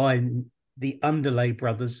flanked by the Underlay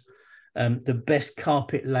brothers, the best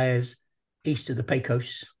carpet layers east of the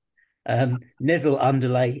Pecos, Neville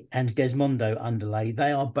Underlay and Desmondo Underlay.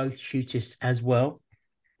 They are both shootist as well.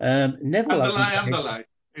 Neville Underlay.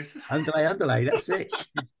 Underlay. That's it.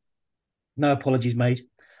 No apologies made.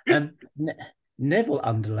 Neville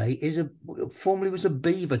Underlay formerly was a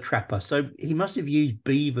beaver trapper, so he must have used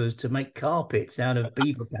beavers to make carpets out of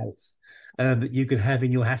beaver pelts that you could have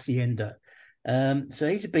in your hacienda. So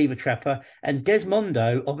he's a beaver trapper, and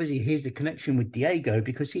Desmondo, obviously, here's the connection with Diego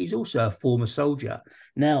because he's also a former soldier.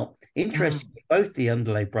 Now, interestingly, both the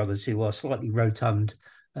Underlay brothers, who are slightly rotund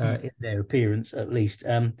in their appearance, at least,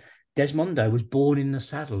 Desmondo was born in the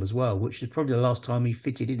saddle as well, which is probably the last time he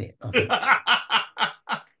fitted in it, I think.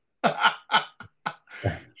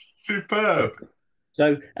 Superb.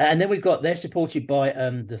 So, and then they're supported by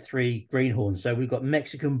the three greenhorns. So we've got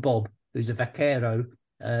Mexican Bob, who's a vaquero.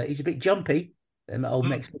 He's a bit jumpy, old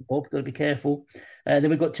Mexican Bob, got to be careful. Then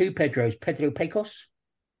we've got two Pedros, Pedro Pecos,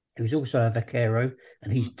 who's also a vaquero,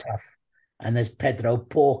 and he's tough. And there's Pedro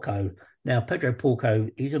Porco. Now, Pedro Porco,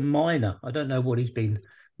 he's a miner. I don't know what he's been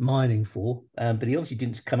mining for, but he obviously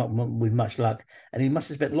didn't come up with much luck. And he must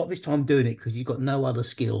have spent a lot of his time doing it because he's got no other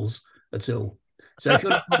skills at all. So if you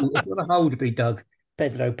want to hold to be Doug,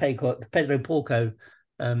 Pedro Porco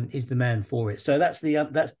is the man for it. So that's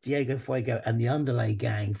Diego Fuego and the Underlay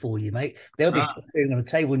gang for you, mate. They'll be appearing on a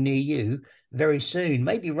table near you very soon.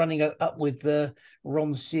 Maybe running up with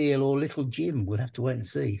Ron Seal or Little Jim. We'll have to wait and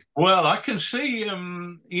see. Well, I can see,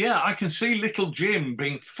 I can see Little Jim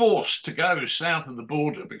being forced to go south of the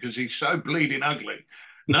border because he's so bleeding ugly.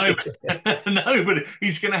 No, but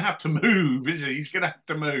he's going to have to move, is he? He's going to have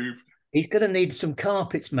to move. He's going to need some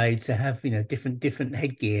carpets made to have, different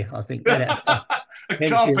headgear, I think. A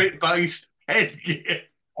carpet-based headgear.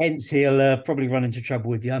 Hence, he'll probably run into trouble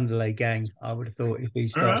with the Underlay gang, I would have thought, if he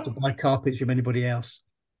starts to buy carpets from anybody else.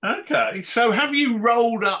 Okay. So have you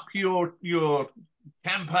rolled up your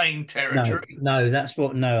campaign territory? No, I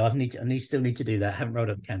still need to do that. I haven't rolled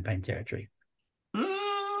up campaign territory.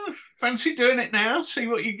 Fancy doing it now? See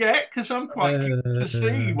what you get? Because I'm quite keen to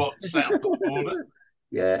see what's south of the border.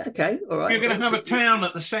 Yeah, okay, all right. You're going to have a town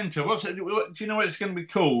at the centre. Do you know what it's going to be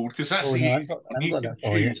called? Because that's you can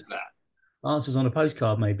choose that. Answers on a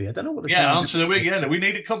postcard, maybe. I don't know what the answers. We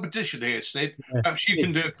need a competition here, Sid. Yeah, perhaps you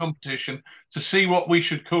can do a competition to see what we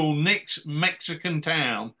should call Nick's Mexican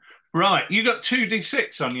town. Right, you got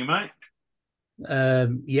 2d6 on you, mate.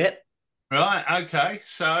 Yep. Right, okay.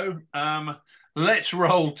 So let's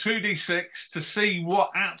roll 2d6 to see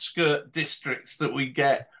what outskirt districts that we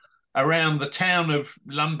get around the town of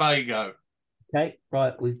Lumbago. Okay,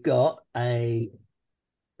 right. We've got a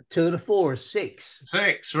 2 and a 4, a 6.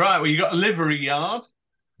 6, right. Well, you got a livery yard.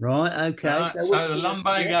 Right, okay. Right, so the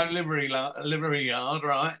Lumbago livery yard,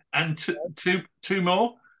 right. And two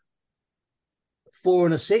more. 4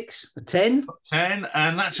 and a 6, a 10. 10,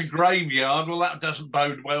 and that's a graveyard. Well, that doesn't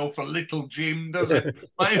bode well for Little Jim, does it?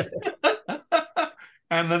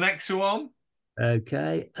 And the next one?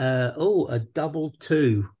 Okay. A double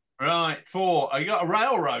 2. Right, 4. You got a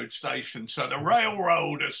railroad station, so the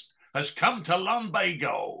railroad has come to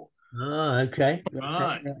Lumbago. Oh, okay.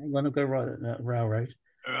 Right. I'm going to go right at that railroad.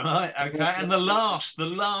 Right, okay. And the last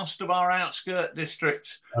of our outskirt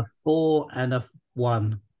districts. A 4 and a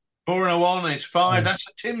 1. 4 and a 1 is 5. That's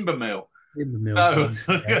a timber mill. Timber mill.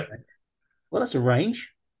 So, well, that's a range.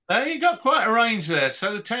 You got quite a range there.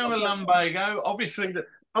 So the town of Lumbago, obviously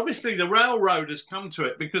the railroad has come to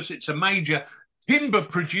it because it's a major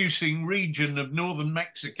timber-producing region of northern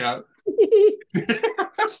Mexico.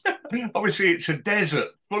 Obviously, it's a desert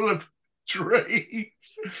full of trees.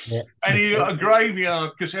 Yeah. And you got a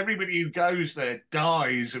graveyard because everybody who goes there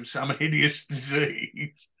dies of some hideous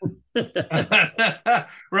disease.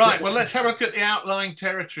 Right, well, let's have a look at the outlying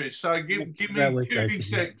territories. So give me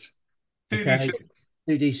 2d6. 2d6.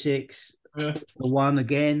 2d6. The 1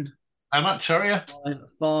 again. How much, sorry?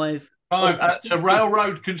 5. That's a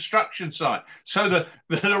railroad construction site. So the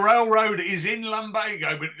railroad is in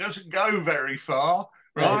Lumbago, but it doesn't go very far,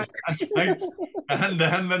 right? and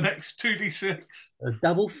the next 2d6. A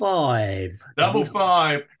double 5. Double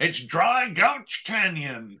 5. It's Dry Gulch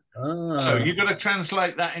Canyon. Oh. So you've got to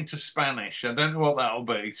translate that into Spanish. I don't know what that'll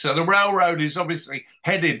be. So the railroad is obviously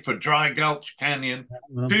headed for Dry Gulch Canyon.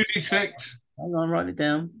 2d6. Hang on, write it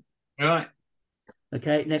down. Right.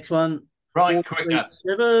 Okay, next one. Right, quicker.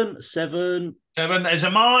 7. There's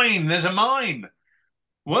a mine.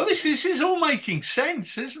 Well, this is all making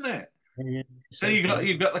sense, isn't it? Yeah, so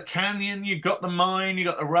you've got the canyon, you've got the mine, you've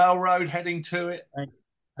got the railroad heading to it.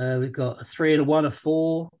 We've got a 3 and a 1, a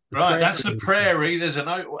 4. Right, that's the prairie. There's an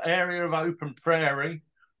area of open prairie.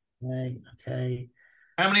 Okay.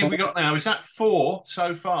 How many have we got now? Is that 4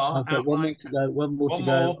 so far? I've got one more to go. One more to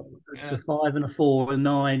go. It's a 5 and a 4 and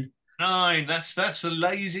 9. 9. That's the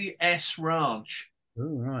Lazy S Ranch.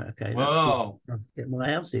 Oh, right, okay. Whoa. That's good. Get my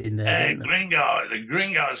house in there. The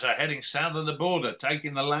gringos are heading south of the border,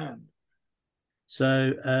 taking the land.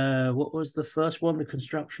 So, what was the first one? The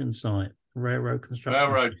construction site, railroad construction.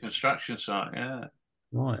 Railroad construction site, yeah.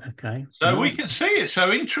 Right, okay. So we can see it. So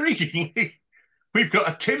intriguingly, we've got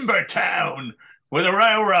a timber town with a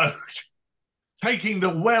railroad taking the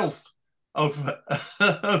wealth of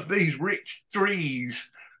these rich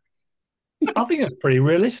trees. I think it's pretty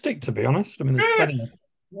realistic, to be honest. I mean, there's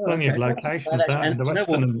Yes. plenty of locations out in the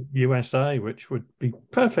Western USA which would be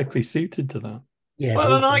perfectly suited to that. Yeah.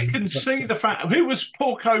 Well, and I can see the fact, who was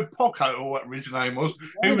Porco Poco, or whatever his name was,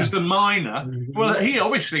 who was the miner. Well, he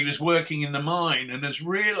obviously was working in the mine and has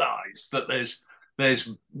realised that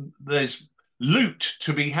there's loot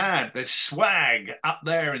to be had. There's swag up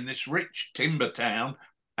there in this rich timber town,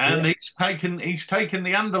 and he's taken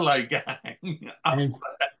the underlay gang up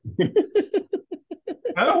there.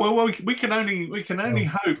 Oh well, we can only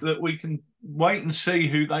hope that we can wait and see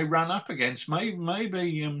who they run up against.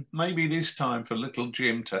 Maybe it is time for little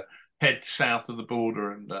Jim to head south of the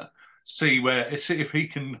border and see if he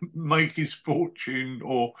can make his fortune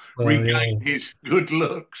or regain his good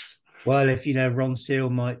looks. Well, if Ron Seal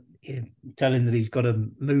might tell him that he's got to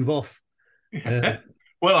move off.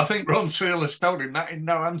 Well, I think Ron Seal has told him that in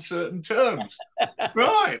no uncertain terms.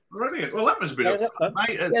 Right, brilliant. Well, that was a bit of fun,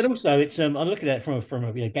 mate. Yeah, and also it's I'm looking at it from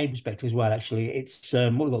a game perspective as well. Actually, it's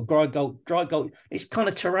what we've got dry gold. It's kind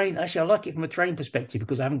of terrain. Actually, I like it from a terrain perspective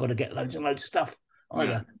because I haven't got to get loads and loads of stuff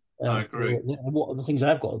either. Yeah, I agree. What are the things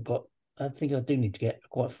I've got? I think I do need to get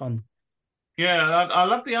quite fun. Yeah, I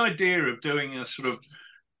love the idea of doing a sort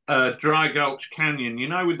of dry gulch canyon.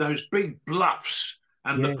 With those big bluffs.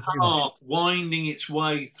 And the path winding its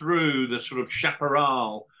way through the sort of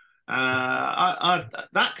chaparral.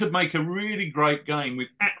 That could make a really great game with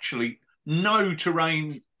actually no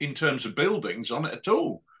terrain in terms of buildings on it at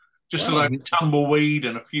all. Just a load of tumbleweed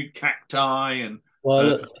and a few cacti. And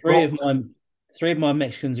look, three of my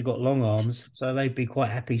Mexicans have got long arms, so they'd be quite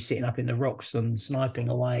happy sitting up in the rocks and sniping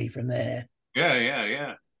away from there.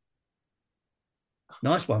 Yeah.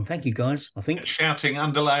 Nice one. Thank you, guys. I think shouting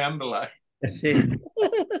underlay. That's it.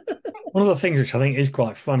 One of the things which I think is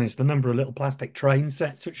quite fun is the number of little plastic train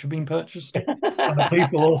sets which have been purchased by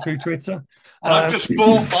people all through Twitter. I've just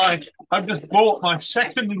bought my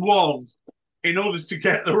second one in order to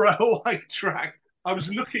get the railway track. I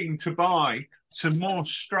was looking to buy some more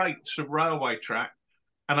straights of railway track,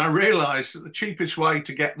 and I realised that the cheapest way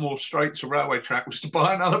to get more straights of railway track was to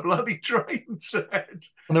buy another bloody train set.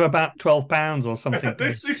 And they're about £12 or something.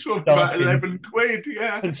 This one about 11 quid,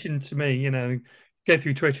 yeah. Mentioned to me, go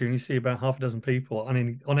through Twitter and you see about half a dozen people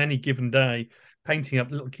on any given day painting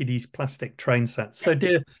up little kiddies' plastic train sets. So,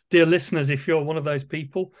 dear listeners, if you're one of those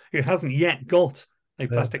people who hasn't yet got a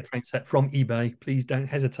plastic train set from eBay, please don't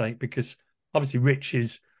hesitate, because obviously Rich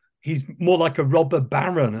he's more like a robber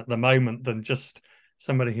baron at the moment than just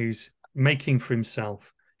somebody who's making for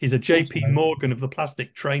himself. He's a JP Morgan of the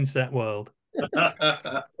plastic train set world.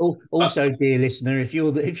 Also, dear listener, if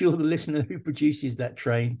you're the listener who produces that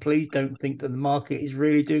train, please don't think that the market is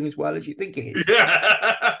really doing as well as you think it is.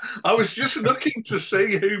 Yeah, I was just looking to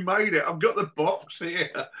see who made it. I've got the box here,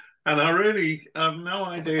 and I really have no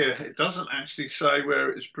idea. It doesn't actually say where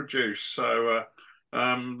it's produced, so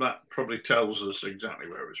that probably tells us exactly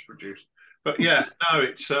where it's produced. But yeah, no,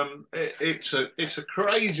 it's a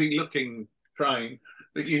crazy looking train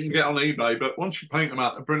that you can get on eBay, but once you paint them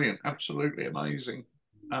out, they're brilliant, absolutely amazing.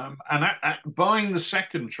 And buying the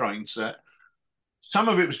second train set, some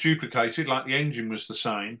of it was duplicated, like the engine was the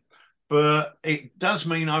same, but it does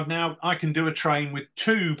mean I can do a train with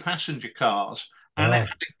 2 passenger cars, and it had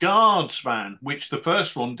a guards van, which the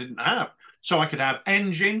first one didn't have. So I could have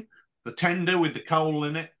engine, the tender with the coal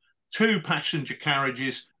in it, 2 passenger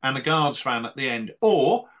carriages, and a guards van at the end.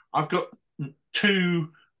 Or I've got 2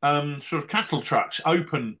 sort of cattle trucks,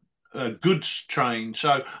 open goods train,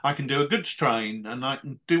 so I can do a goods train and I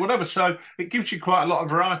can do whatever. So it gives you quite a lot of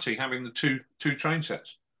variety having the two train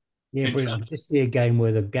sets. Yeah, brilliant. I just see a game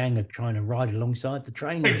where the gang are trying to ride alongside the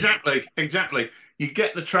train. Exactly. You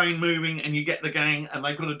get the train moving and you get the gang, and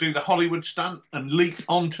they've got to do the Hollywood stunt and leap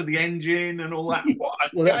onto the engine and all that. What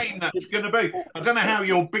a game that's going to be. I don't know how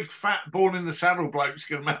your big fat born in the saddle bloke's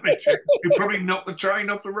going to manage it. You'll probably knock the train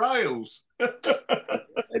off the rails.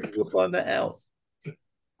 Maybe we'll find that out.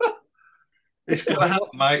 It's got to happen,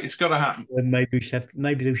 mate. It's got to happen. Maybe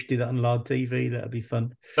we should do that on Lard TV. That'd be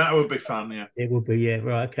fun. That would be fun, yeah. It would be, yeah.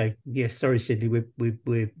 Right, okay. Yeah, sorry, Sydney.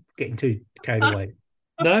 We're getting too carried away.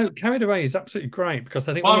 No, carried away is absolutely great, because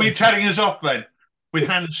I think. Why are you telling us off then with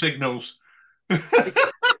hand signals?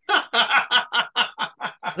 I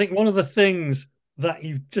think one of the things that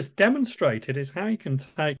you've just demonstrated is how you can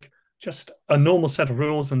take just a normal set of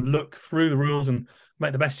rules and look through the rules and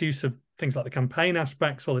make the best use of things like the campaign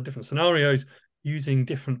aspects or the different scenarios using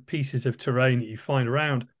different pieces of terrain that you find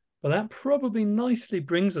around. But that probably nicely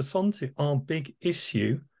brings us on to our big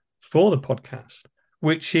issue for the podcast,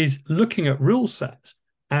 which is looking at rule sets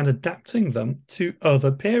and adapting them to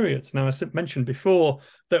other periods. Now, I mentioned before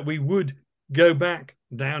that we would go back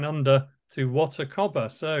down under to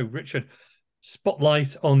Watacobba. So, Richard,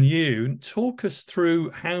 spotlight on you. Talk us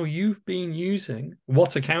through how you've been using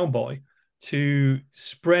What a Cowboy to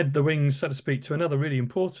spread the wings, so to speak, to another really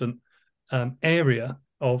important area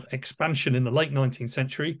of expansion in the late 19th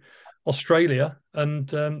century, Australia and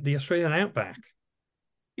the Australian outback.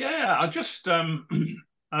 Yeah, I just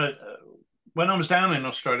when I was down in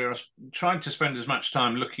Australia, I tried to spend as much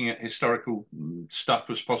time looking at historical stuff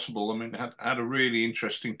as possible. I mean, had a really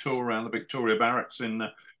interesting tour around the Victoria Barracks in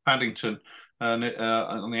Paddington, on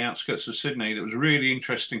the outskirts of Sydney. It was really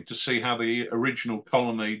interesting to see how the original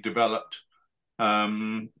colony developed,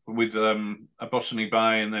 with Botany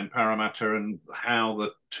Bay and then Parramatta, and how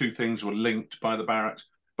the two things were linked by the barracks.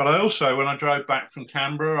 But I also, when I drove back from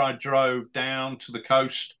Canberra, I drove down to the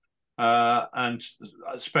coast and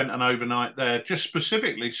spent an overnight there, just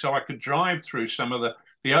specifically so I could drive through some of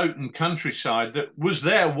the open countryside that was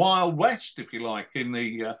there Wild West, if you like, in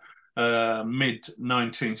the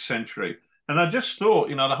mid-19th century. And I just thought,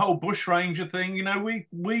 the whole bushranger thing,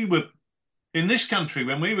 we were, in this country,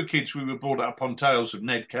 when we were kids, we were brought up on tales of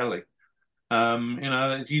Ned Kelly.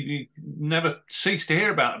 You never cease to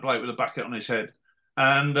hear about a bloke with a bucket on his head.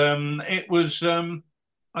 And it was,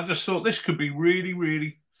 I just thought this could be really,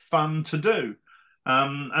 really fun to do.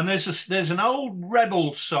 And there's an old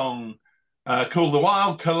rebel song called The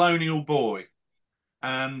Wild Colonial Boy.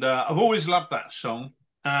 And I've always loved that song.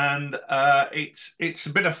 And it's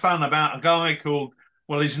a bit of fun about a guy called,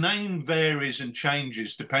 well, his name varies and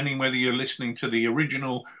changes depending whether you're listening to the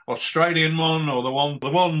original Australian one or the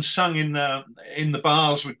one sung in the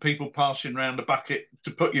bars with people passing around a bucket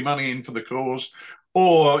to put your money in for the cause,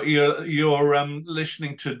 or you're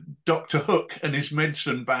listening to Dr. Hook and his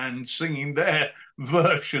medicine band singing their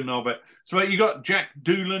version of it. So you got Jack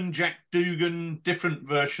Doolan, Jack Dugan, different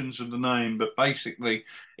versions of the name, but basically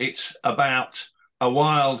it's about a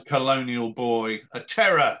wild colonial boy, a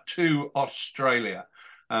terror to Australia,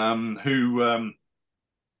 who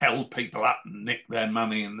held people up and nicked their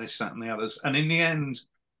money and this, that, and the others, and in the end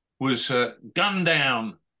was gunned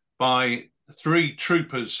down by three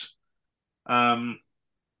troopers, Kelly,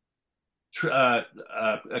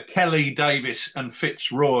 Davis, and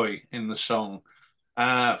Fitzroy in the song,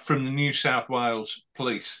 from the New South Wales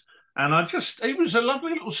Police. And it was a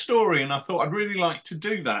lovely little story, and I thought I'd really like to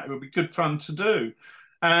do that. It would be good fun to do.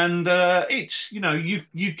 And it's,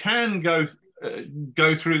 you can go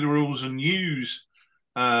through the rules and use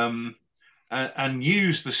the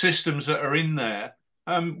systems that are in there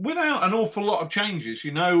without an awful lot of changes.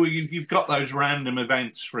 You've got those random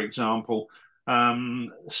events, for example.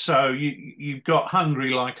 So you've got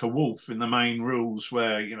hungry like a wolf in the main rules,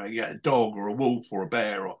 where you get a dog or a wolf or a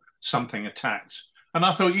bear or something attacks. And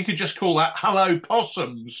I thought you could just call that "Hello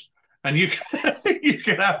Possums," and you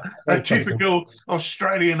could have a typical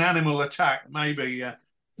Australian animal attack. Maybe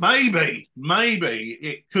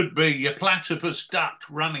it could be a platypus duck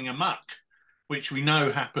running amok, which we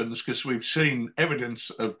know happens because we've seen evidence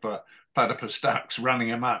of platypus ducks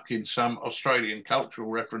running amok in some Australian cultural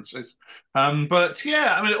references. But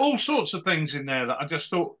yeah, I mean, all sorts of things in there that I just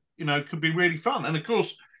thought, could be really fun. And of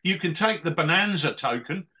course, you can take the Bonanza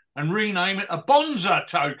token and rename it a Bonza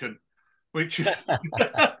token, which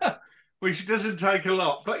which doesn't take a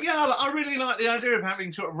lot. But yeah, I really like the idea of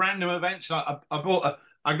having sort of random events. I got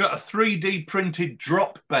a 3D printed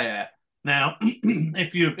drop bear. Now,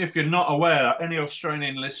 if you're not aware, any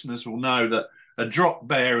Australian listeners will know that a drop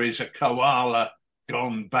bear is a koala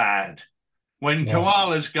gone bad. When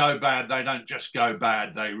koalas go bad, they don't just go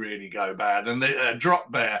bad, they really go bad. And a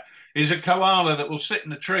drop bear is a koala that will sit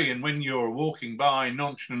in a tree, and when you're walking by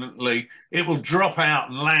nonchalantly, it will drop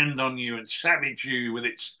out and land on you and savage you with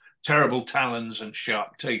its terrible talons and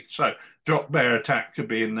sharp teeth. So drop bear attack could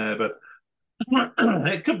be in there, but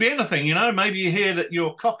it could be anything. Maybe you hear that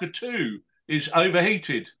your cockatoo is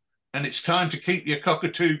overheated and it's time to keep your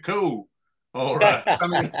cockatoo cool, or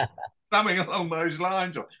something along those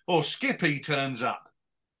lines, or Skippy turns up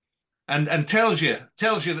and tells you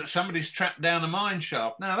that somebody's trapped down a mine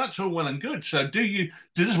shaft. Now that's all well and good. So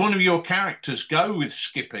does one of your characters go with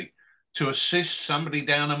Skippy to assist somebody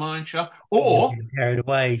down a mine shaft, or carried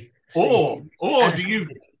away, or do you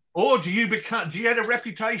get a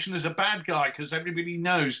reputation as a bad guy because everybody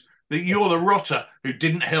knows that you're the rotter who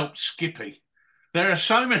didn't help Skippy. There are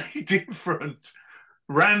so many different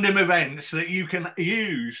random events that you can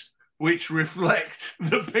use which reflect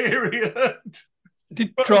the period. I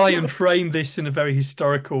did try and frame this in a very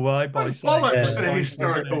historical way by saying a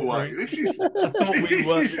historical way. I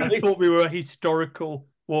thought we were a historical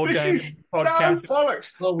war game podcast. No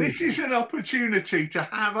bollocks. This is an opportunity to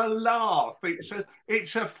have a laugh.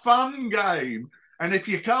 It's a fun game, and if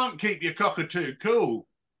you can't keep your cockatoo cool,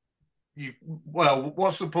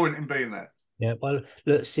 what's the point in being there? Yeah. Well,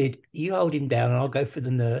 look, Sid, you hold him down, and I'll go for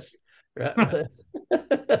the nurse. Right?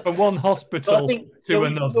 From one hospital to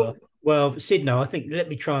another. Well, Sid, no, I think let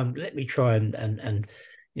me try and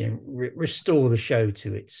restore the show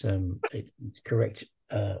to its correct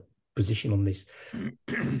position on this.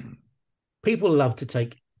 People love to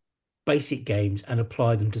take basic games and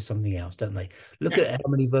apply them to something else, don't they? Look at how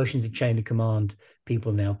many versions of Chain of Command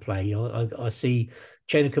people now play. I see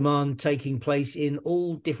Chain of Command taking place in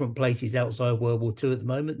all different places outside World War II at the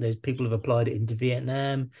moment. There's people have applied it into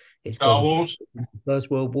Vietnam. It's Star Wars,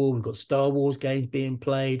 First World War. We've got Star Wars games being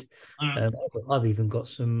played. I've even got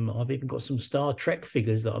some Star Trek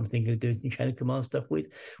figures that I'm thinking of doing some Chain of Command stuff with.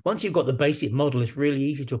 Once you've got the basic model, it's really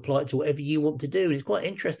easy to apply it to whatever you want to do. And it's quite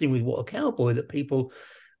interesting with What a Cowboy that people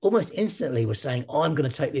almost instantly were saying, "Oh, I'm going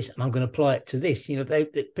to take this and I'm going to apply it to this."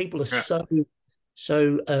 People are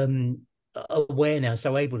so aware now,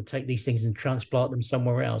 so able to take these things and transplant them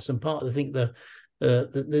somewhere else. And part of the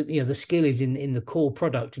skill is in the core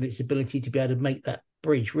product and its ability to be able to make that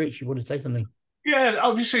bridge. Rich, you want to say something? Yeah,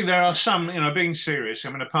 obviously there are some, being serious. I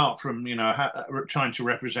mean, apart from, trying to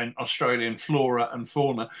represent Australian flora and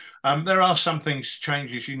fauna, there are some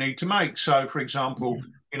changes you need to make. So, for example,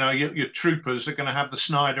 your troopers are going to have the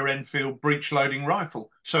Snyder Enfield breech loading rifle.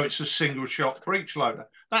 So it's a single shot breech loader.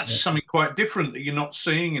 That's something quite different that you're not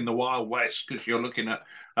seeing in the Wild West because you're looking at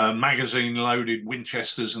magazine loaded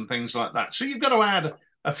Winchesters and things like that. So you've got to add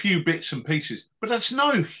a few bits and pieces, but that's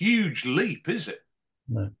no huge leap, is it?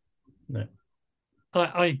 No.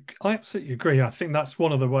 I absolutely agree. I think that's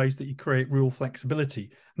one of the ways that you create rule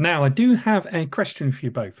flexibility. Now, I do have a question for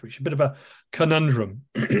you both, which is a bit of a conundrum.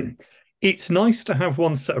 It's nice to have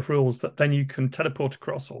one set of rules that then you can teleport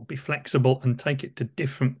across or be flexible and take it to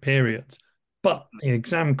different periods. But the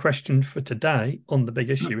exam question for today on the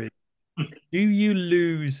big issue is, do you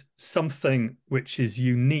lose something which is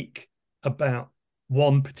unique about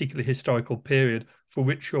one particular historical period for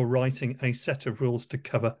which you're writing a set of rules to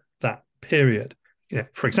cover that period?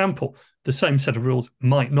 For example, the same set of rules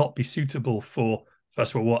might not be suitable for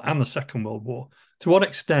First World War and the Second World War. To what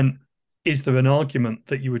extent is there an argument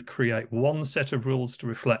that you would create one set of rules to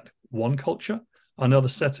reflect one culture, another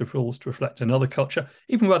set of rules to reflect another culture,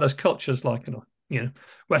 even where those cultures like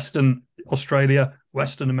Western Australia,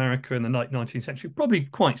 Western America in the late 19th century, probably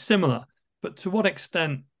quite similar. But to what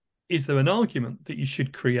extent is there an argument that you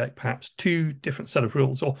should create perhaps two different set of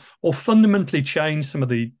rules or fundamentally change some of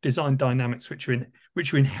the design dynamics which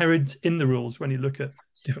are inherent in the rules when you look at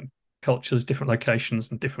different cultures, different locations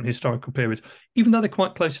and different historical periods, even though they're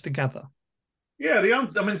quite close together? Yeah,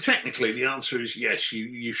 technically the answer is yes.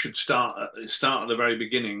 You should start at the very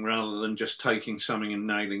beginning rather than just taking something and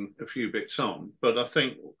nailing a few bits on. But I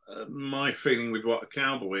think my feeling with What a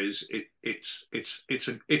Cowboy is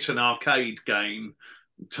it's an arcade game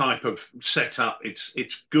type of setup.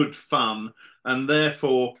 It's good fun, and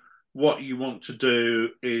therefore what you want to do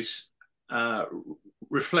is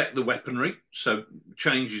reflect the weaponry, so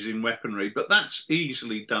changes in weaponry, but that's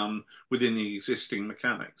easily done within the existing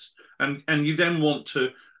mechanics. And you then want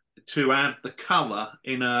to add the colour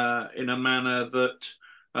in a manner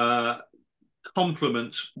that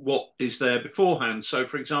complements what is there beforehand. So,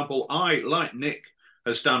 for example, like Nick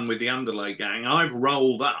has done with the Underlay Gang, I've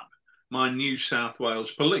rolled up my New South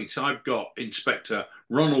Wales Police. I've got Inspector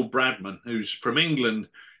Ronald Bradman, who's from England.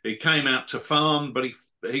 He came out to farm, but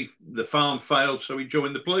the farm failed, so he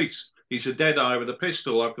joined the police. He's a deadeye with a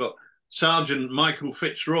pistol. I've got Sergeant Michael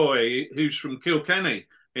Fitzroy, who's from Kilkenny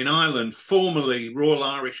in Ireland, formerly Royal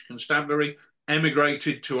Irish Constabulary,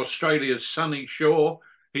 emigrated to Australia's sunny shore.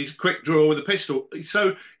 He's a quick draw with a pistol.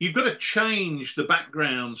 So you've got to change the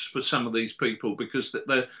backgrounds for some of these people because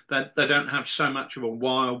they don't have so much of a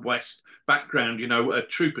Wild West background.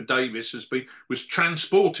 Trooper Davis was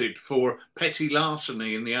transported for petty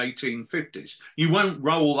larceny in the 1850s. You won't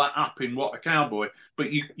roll that up in What a Cowboy,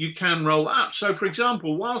 but you can roll that up. So, for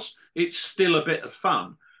example, whilst it's still a bit of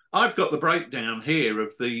fun, I've got the breakdown here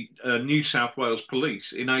of the New South Wales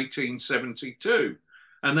Police in 1872.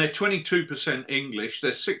 And they're 22% English,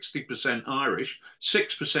 they're 60% Irish,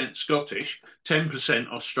 6% Scottish, 10%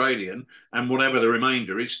 Australian, and whatever the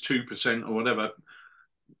remainder is, 2% or whatever,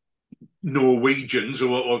 Norwegians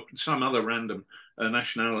or some other random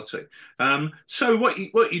nationality. So what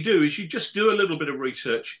you do is you just do a little bit of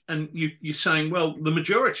research, and you're saying, well, the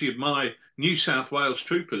majority of my New South Wales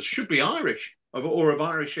troopers should be Irish or of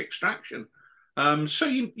Irish extraction. So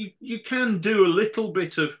you can do a little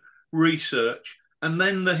bit of research, and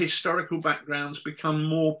then the historical backgrounds become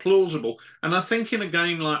more plausible. And I think in a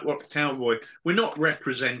game like What Cowboy, we're not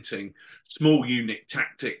representing small unit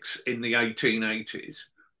tactics in the 1880s.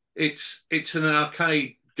 It's an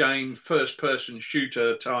arcade game, first-person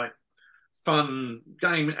shooter type, fun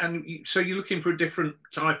game, and so you're looking for a different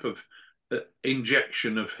type of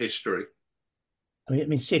injection of history. I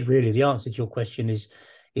mean, Sid, really, the answer to your question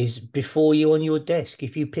is before you on your desk.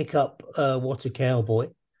 If you pick up What a Cowboy,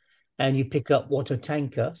 and you pick up What a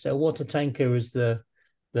Tanker, so What a Tanker is the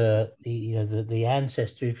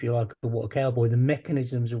ancestor, if you like, of What a Cowboy. The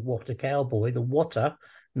mechanisms of What a Cowboy, the water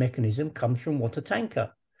mechanism comes from What a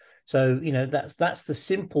Tanker. So, that's the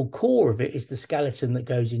simple core of it, is the skeleton that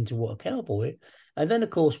goes into What a Cowboy. And then, of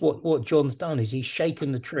course, what John's done is he's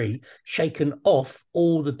shaken the tree, shaken off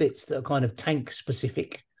all the bits that are kind of tank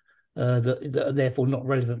specific, that are therefore not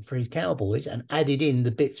relevant for his cowboys, and added in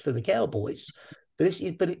the bits for the cowboys.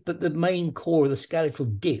 But the main core of the skeletal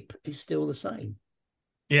dip is still the same.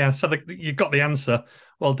 Yeah, so you've got the answer.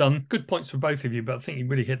 Well done. Good points for both of you, but I think you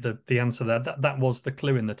really hit the answer there. That was the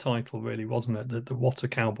clue in the title, really, wasn't it? The What a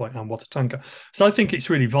Cowboy and What a Tanker. So I think it's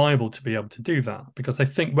really viable to be able to do that, because I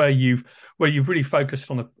think where you've really focused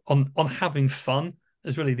on having fun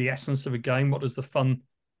is really the essence of a game. What does the fun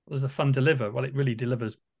deliver? Well, it really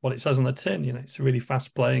delivers what it says on the tin. It's a really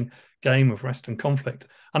fast-playing game of rest and conflict.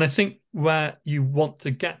 And I think where you want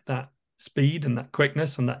to get that speed and that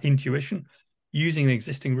quickness and that intuition, using an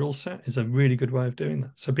existing rule set is a really good way of doing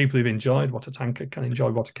that. So people who've enjoyed What a Tanker can enjoy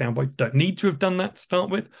What a Cowboy. Don't need to have done that to start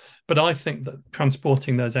with, but I think that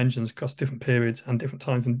transporting those engines across different periods and different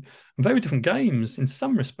times and very different games, in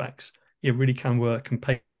some respects, it really can work and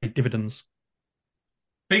pay dividends.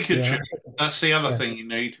 Pikachu, that's the other thing you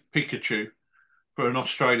need. Pikachu for an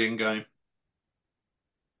Australian game.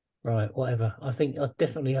 Right, whatever. I think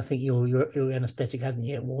your anesthetic hasn't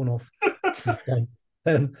yet worn off.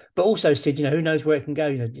 But also, Sid, who knows where it can go?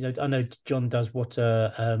 I know John does What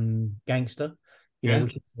a Gangster.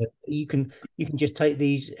 Which you can just take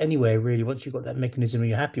these anywhere, really. Once you've got that mechanism and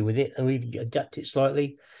you're happy with it, or even adapt it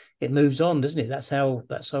slightly, it moves on, doesn't it? That's how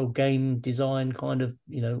game design kind of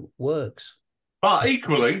works. But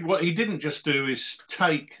equally, what he didn't just do is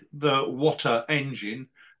take the Water engine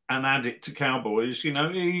and add it to Cowboys.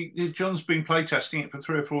 John's been playtesting it for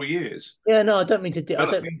 3 or 4 years. Yeah, no, I don't mean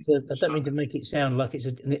to make it sound like it's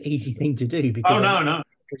an easy thing to do. Because no.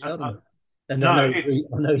 And I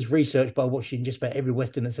know his research by watching just about every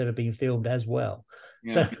Western that's ever been filmed as well.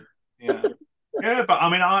 Yeah, yeah. But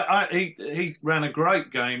I mean, he ran a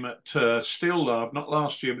great game at Steel Lard, not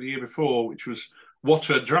last year, but the year before, which was What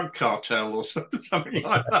a Drug Cartel or something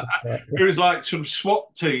like that. It was like some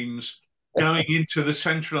SWAT teams going into the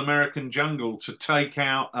Central American jungle to take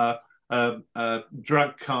out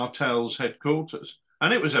drug cartel's headquarters.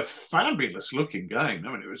 And it was a fabulous looking game.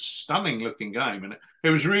 I mean, it was a stunning looking game. And it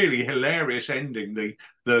was really hilarious ending.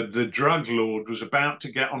 The drug lord was about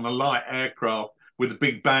to get on a light aircraft with a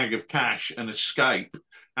big bag of cash and escape.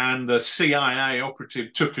 And the CIA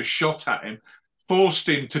operative took a shot at him, forced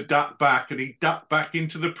him to duck back, and he ducked back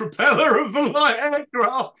into the propeller of the light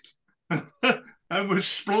aircraft. And was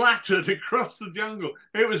splattered across the jungle.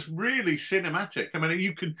 It was really cinematic. I mean,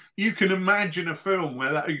 you can imagine a film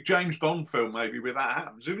where a James Bond film maybe where that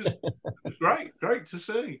happens. It was great to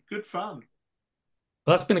see. Good fun.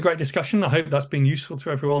 Well, that's been a great discussion. I hope that's been useful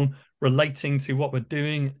to everyone relating to what we're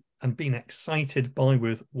doing and being excited by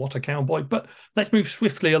with What a Cowboy. But let's move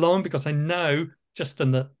swiftly along, because I know just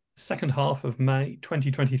in the second half of May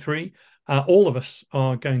 2023, all of us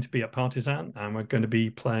are going to be at Partisan, and we're going to be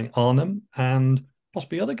playing Arnhem and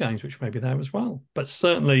possibly other games which may be there as well. But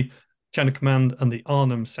certainly Chain of Command and the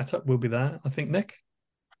Arnhem setup will be there, I think, Nick.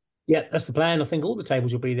 Yeah, that's the plan. I think all the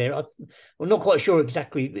tables will be there. I'm not quite sure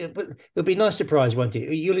exactly, but it'll be a nice surprise, won't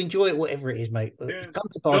it? You'll enjoy it, whatever it is, mate. Yeah. Come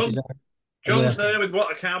to Partisan. John's there with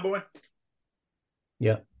What a Cowboy.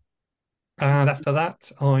 Yeah. And after that,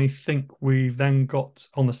 I think we've then got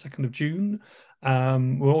on the 2nd of June,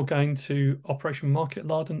 we're all going to Operation Market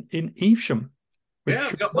Larden in Evesham. Yeah,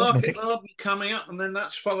 we've got Market Larden coming up, and then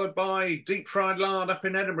that's followed by Deep Fried Lard up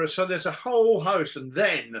in Edinburgh. So there's a whole host, and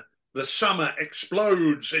then the summer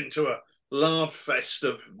explodes into a lard fest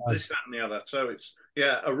of this, that, and the other. So it's,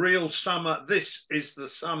 a real summer. This is the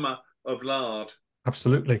summer of lard.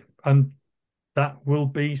 Absolutely. And that will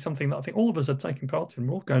be something that I think all of us are taking part in.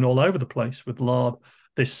 We're all going all over the place with lard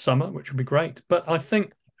this summer, which would be great. But I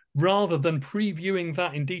think rather than previewing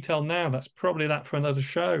that in detail now, that's probably that for another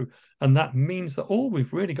show. And that means that all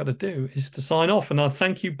we've really got to do is to sign off. And I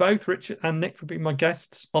thank you both, Richard and Nick, for being my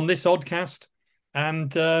guests on this Oddcast.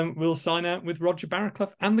 And we'll sign out with Roger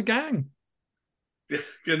Barraclough and the gang.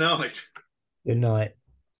 Good night. Good night.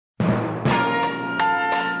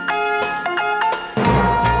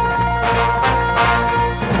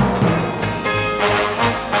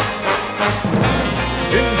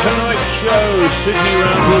 In tonight's show, Sydney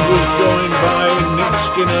Roundwood was joined by Nick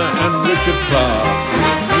Skinner and Richard Clark,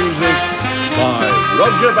 with music by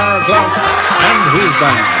Roger Barraclough and his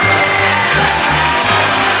band.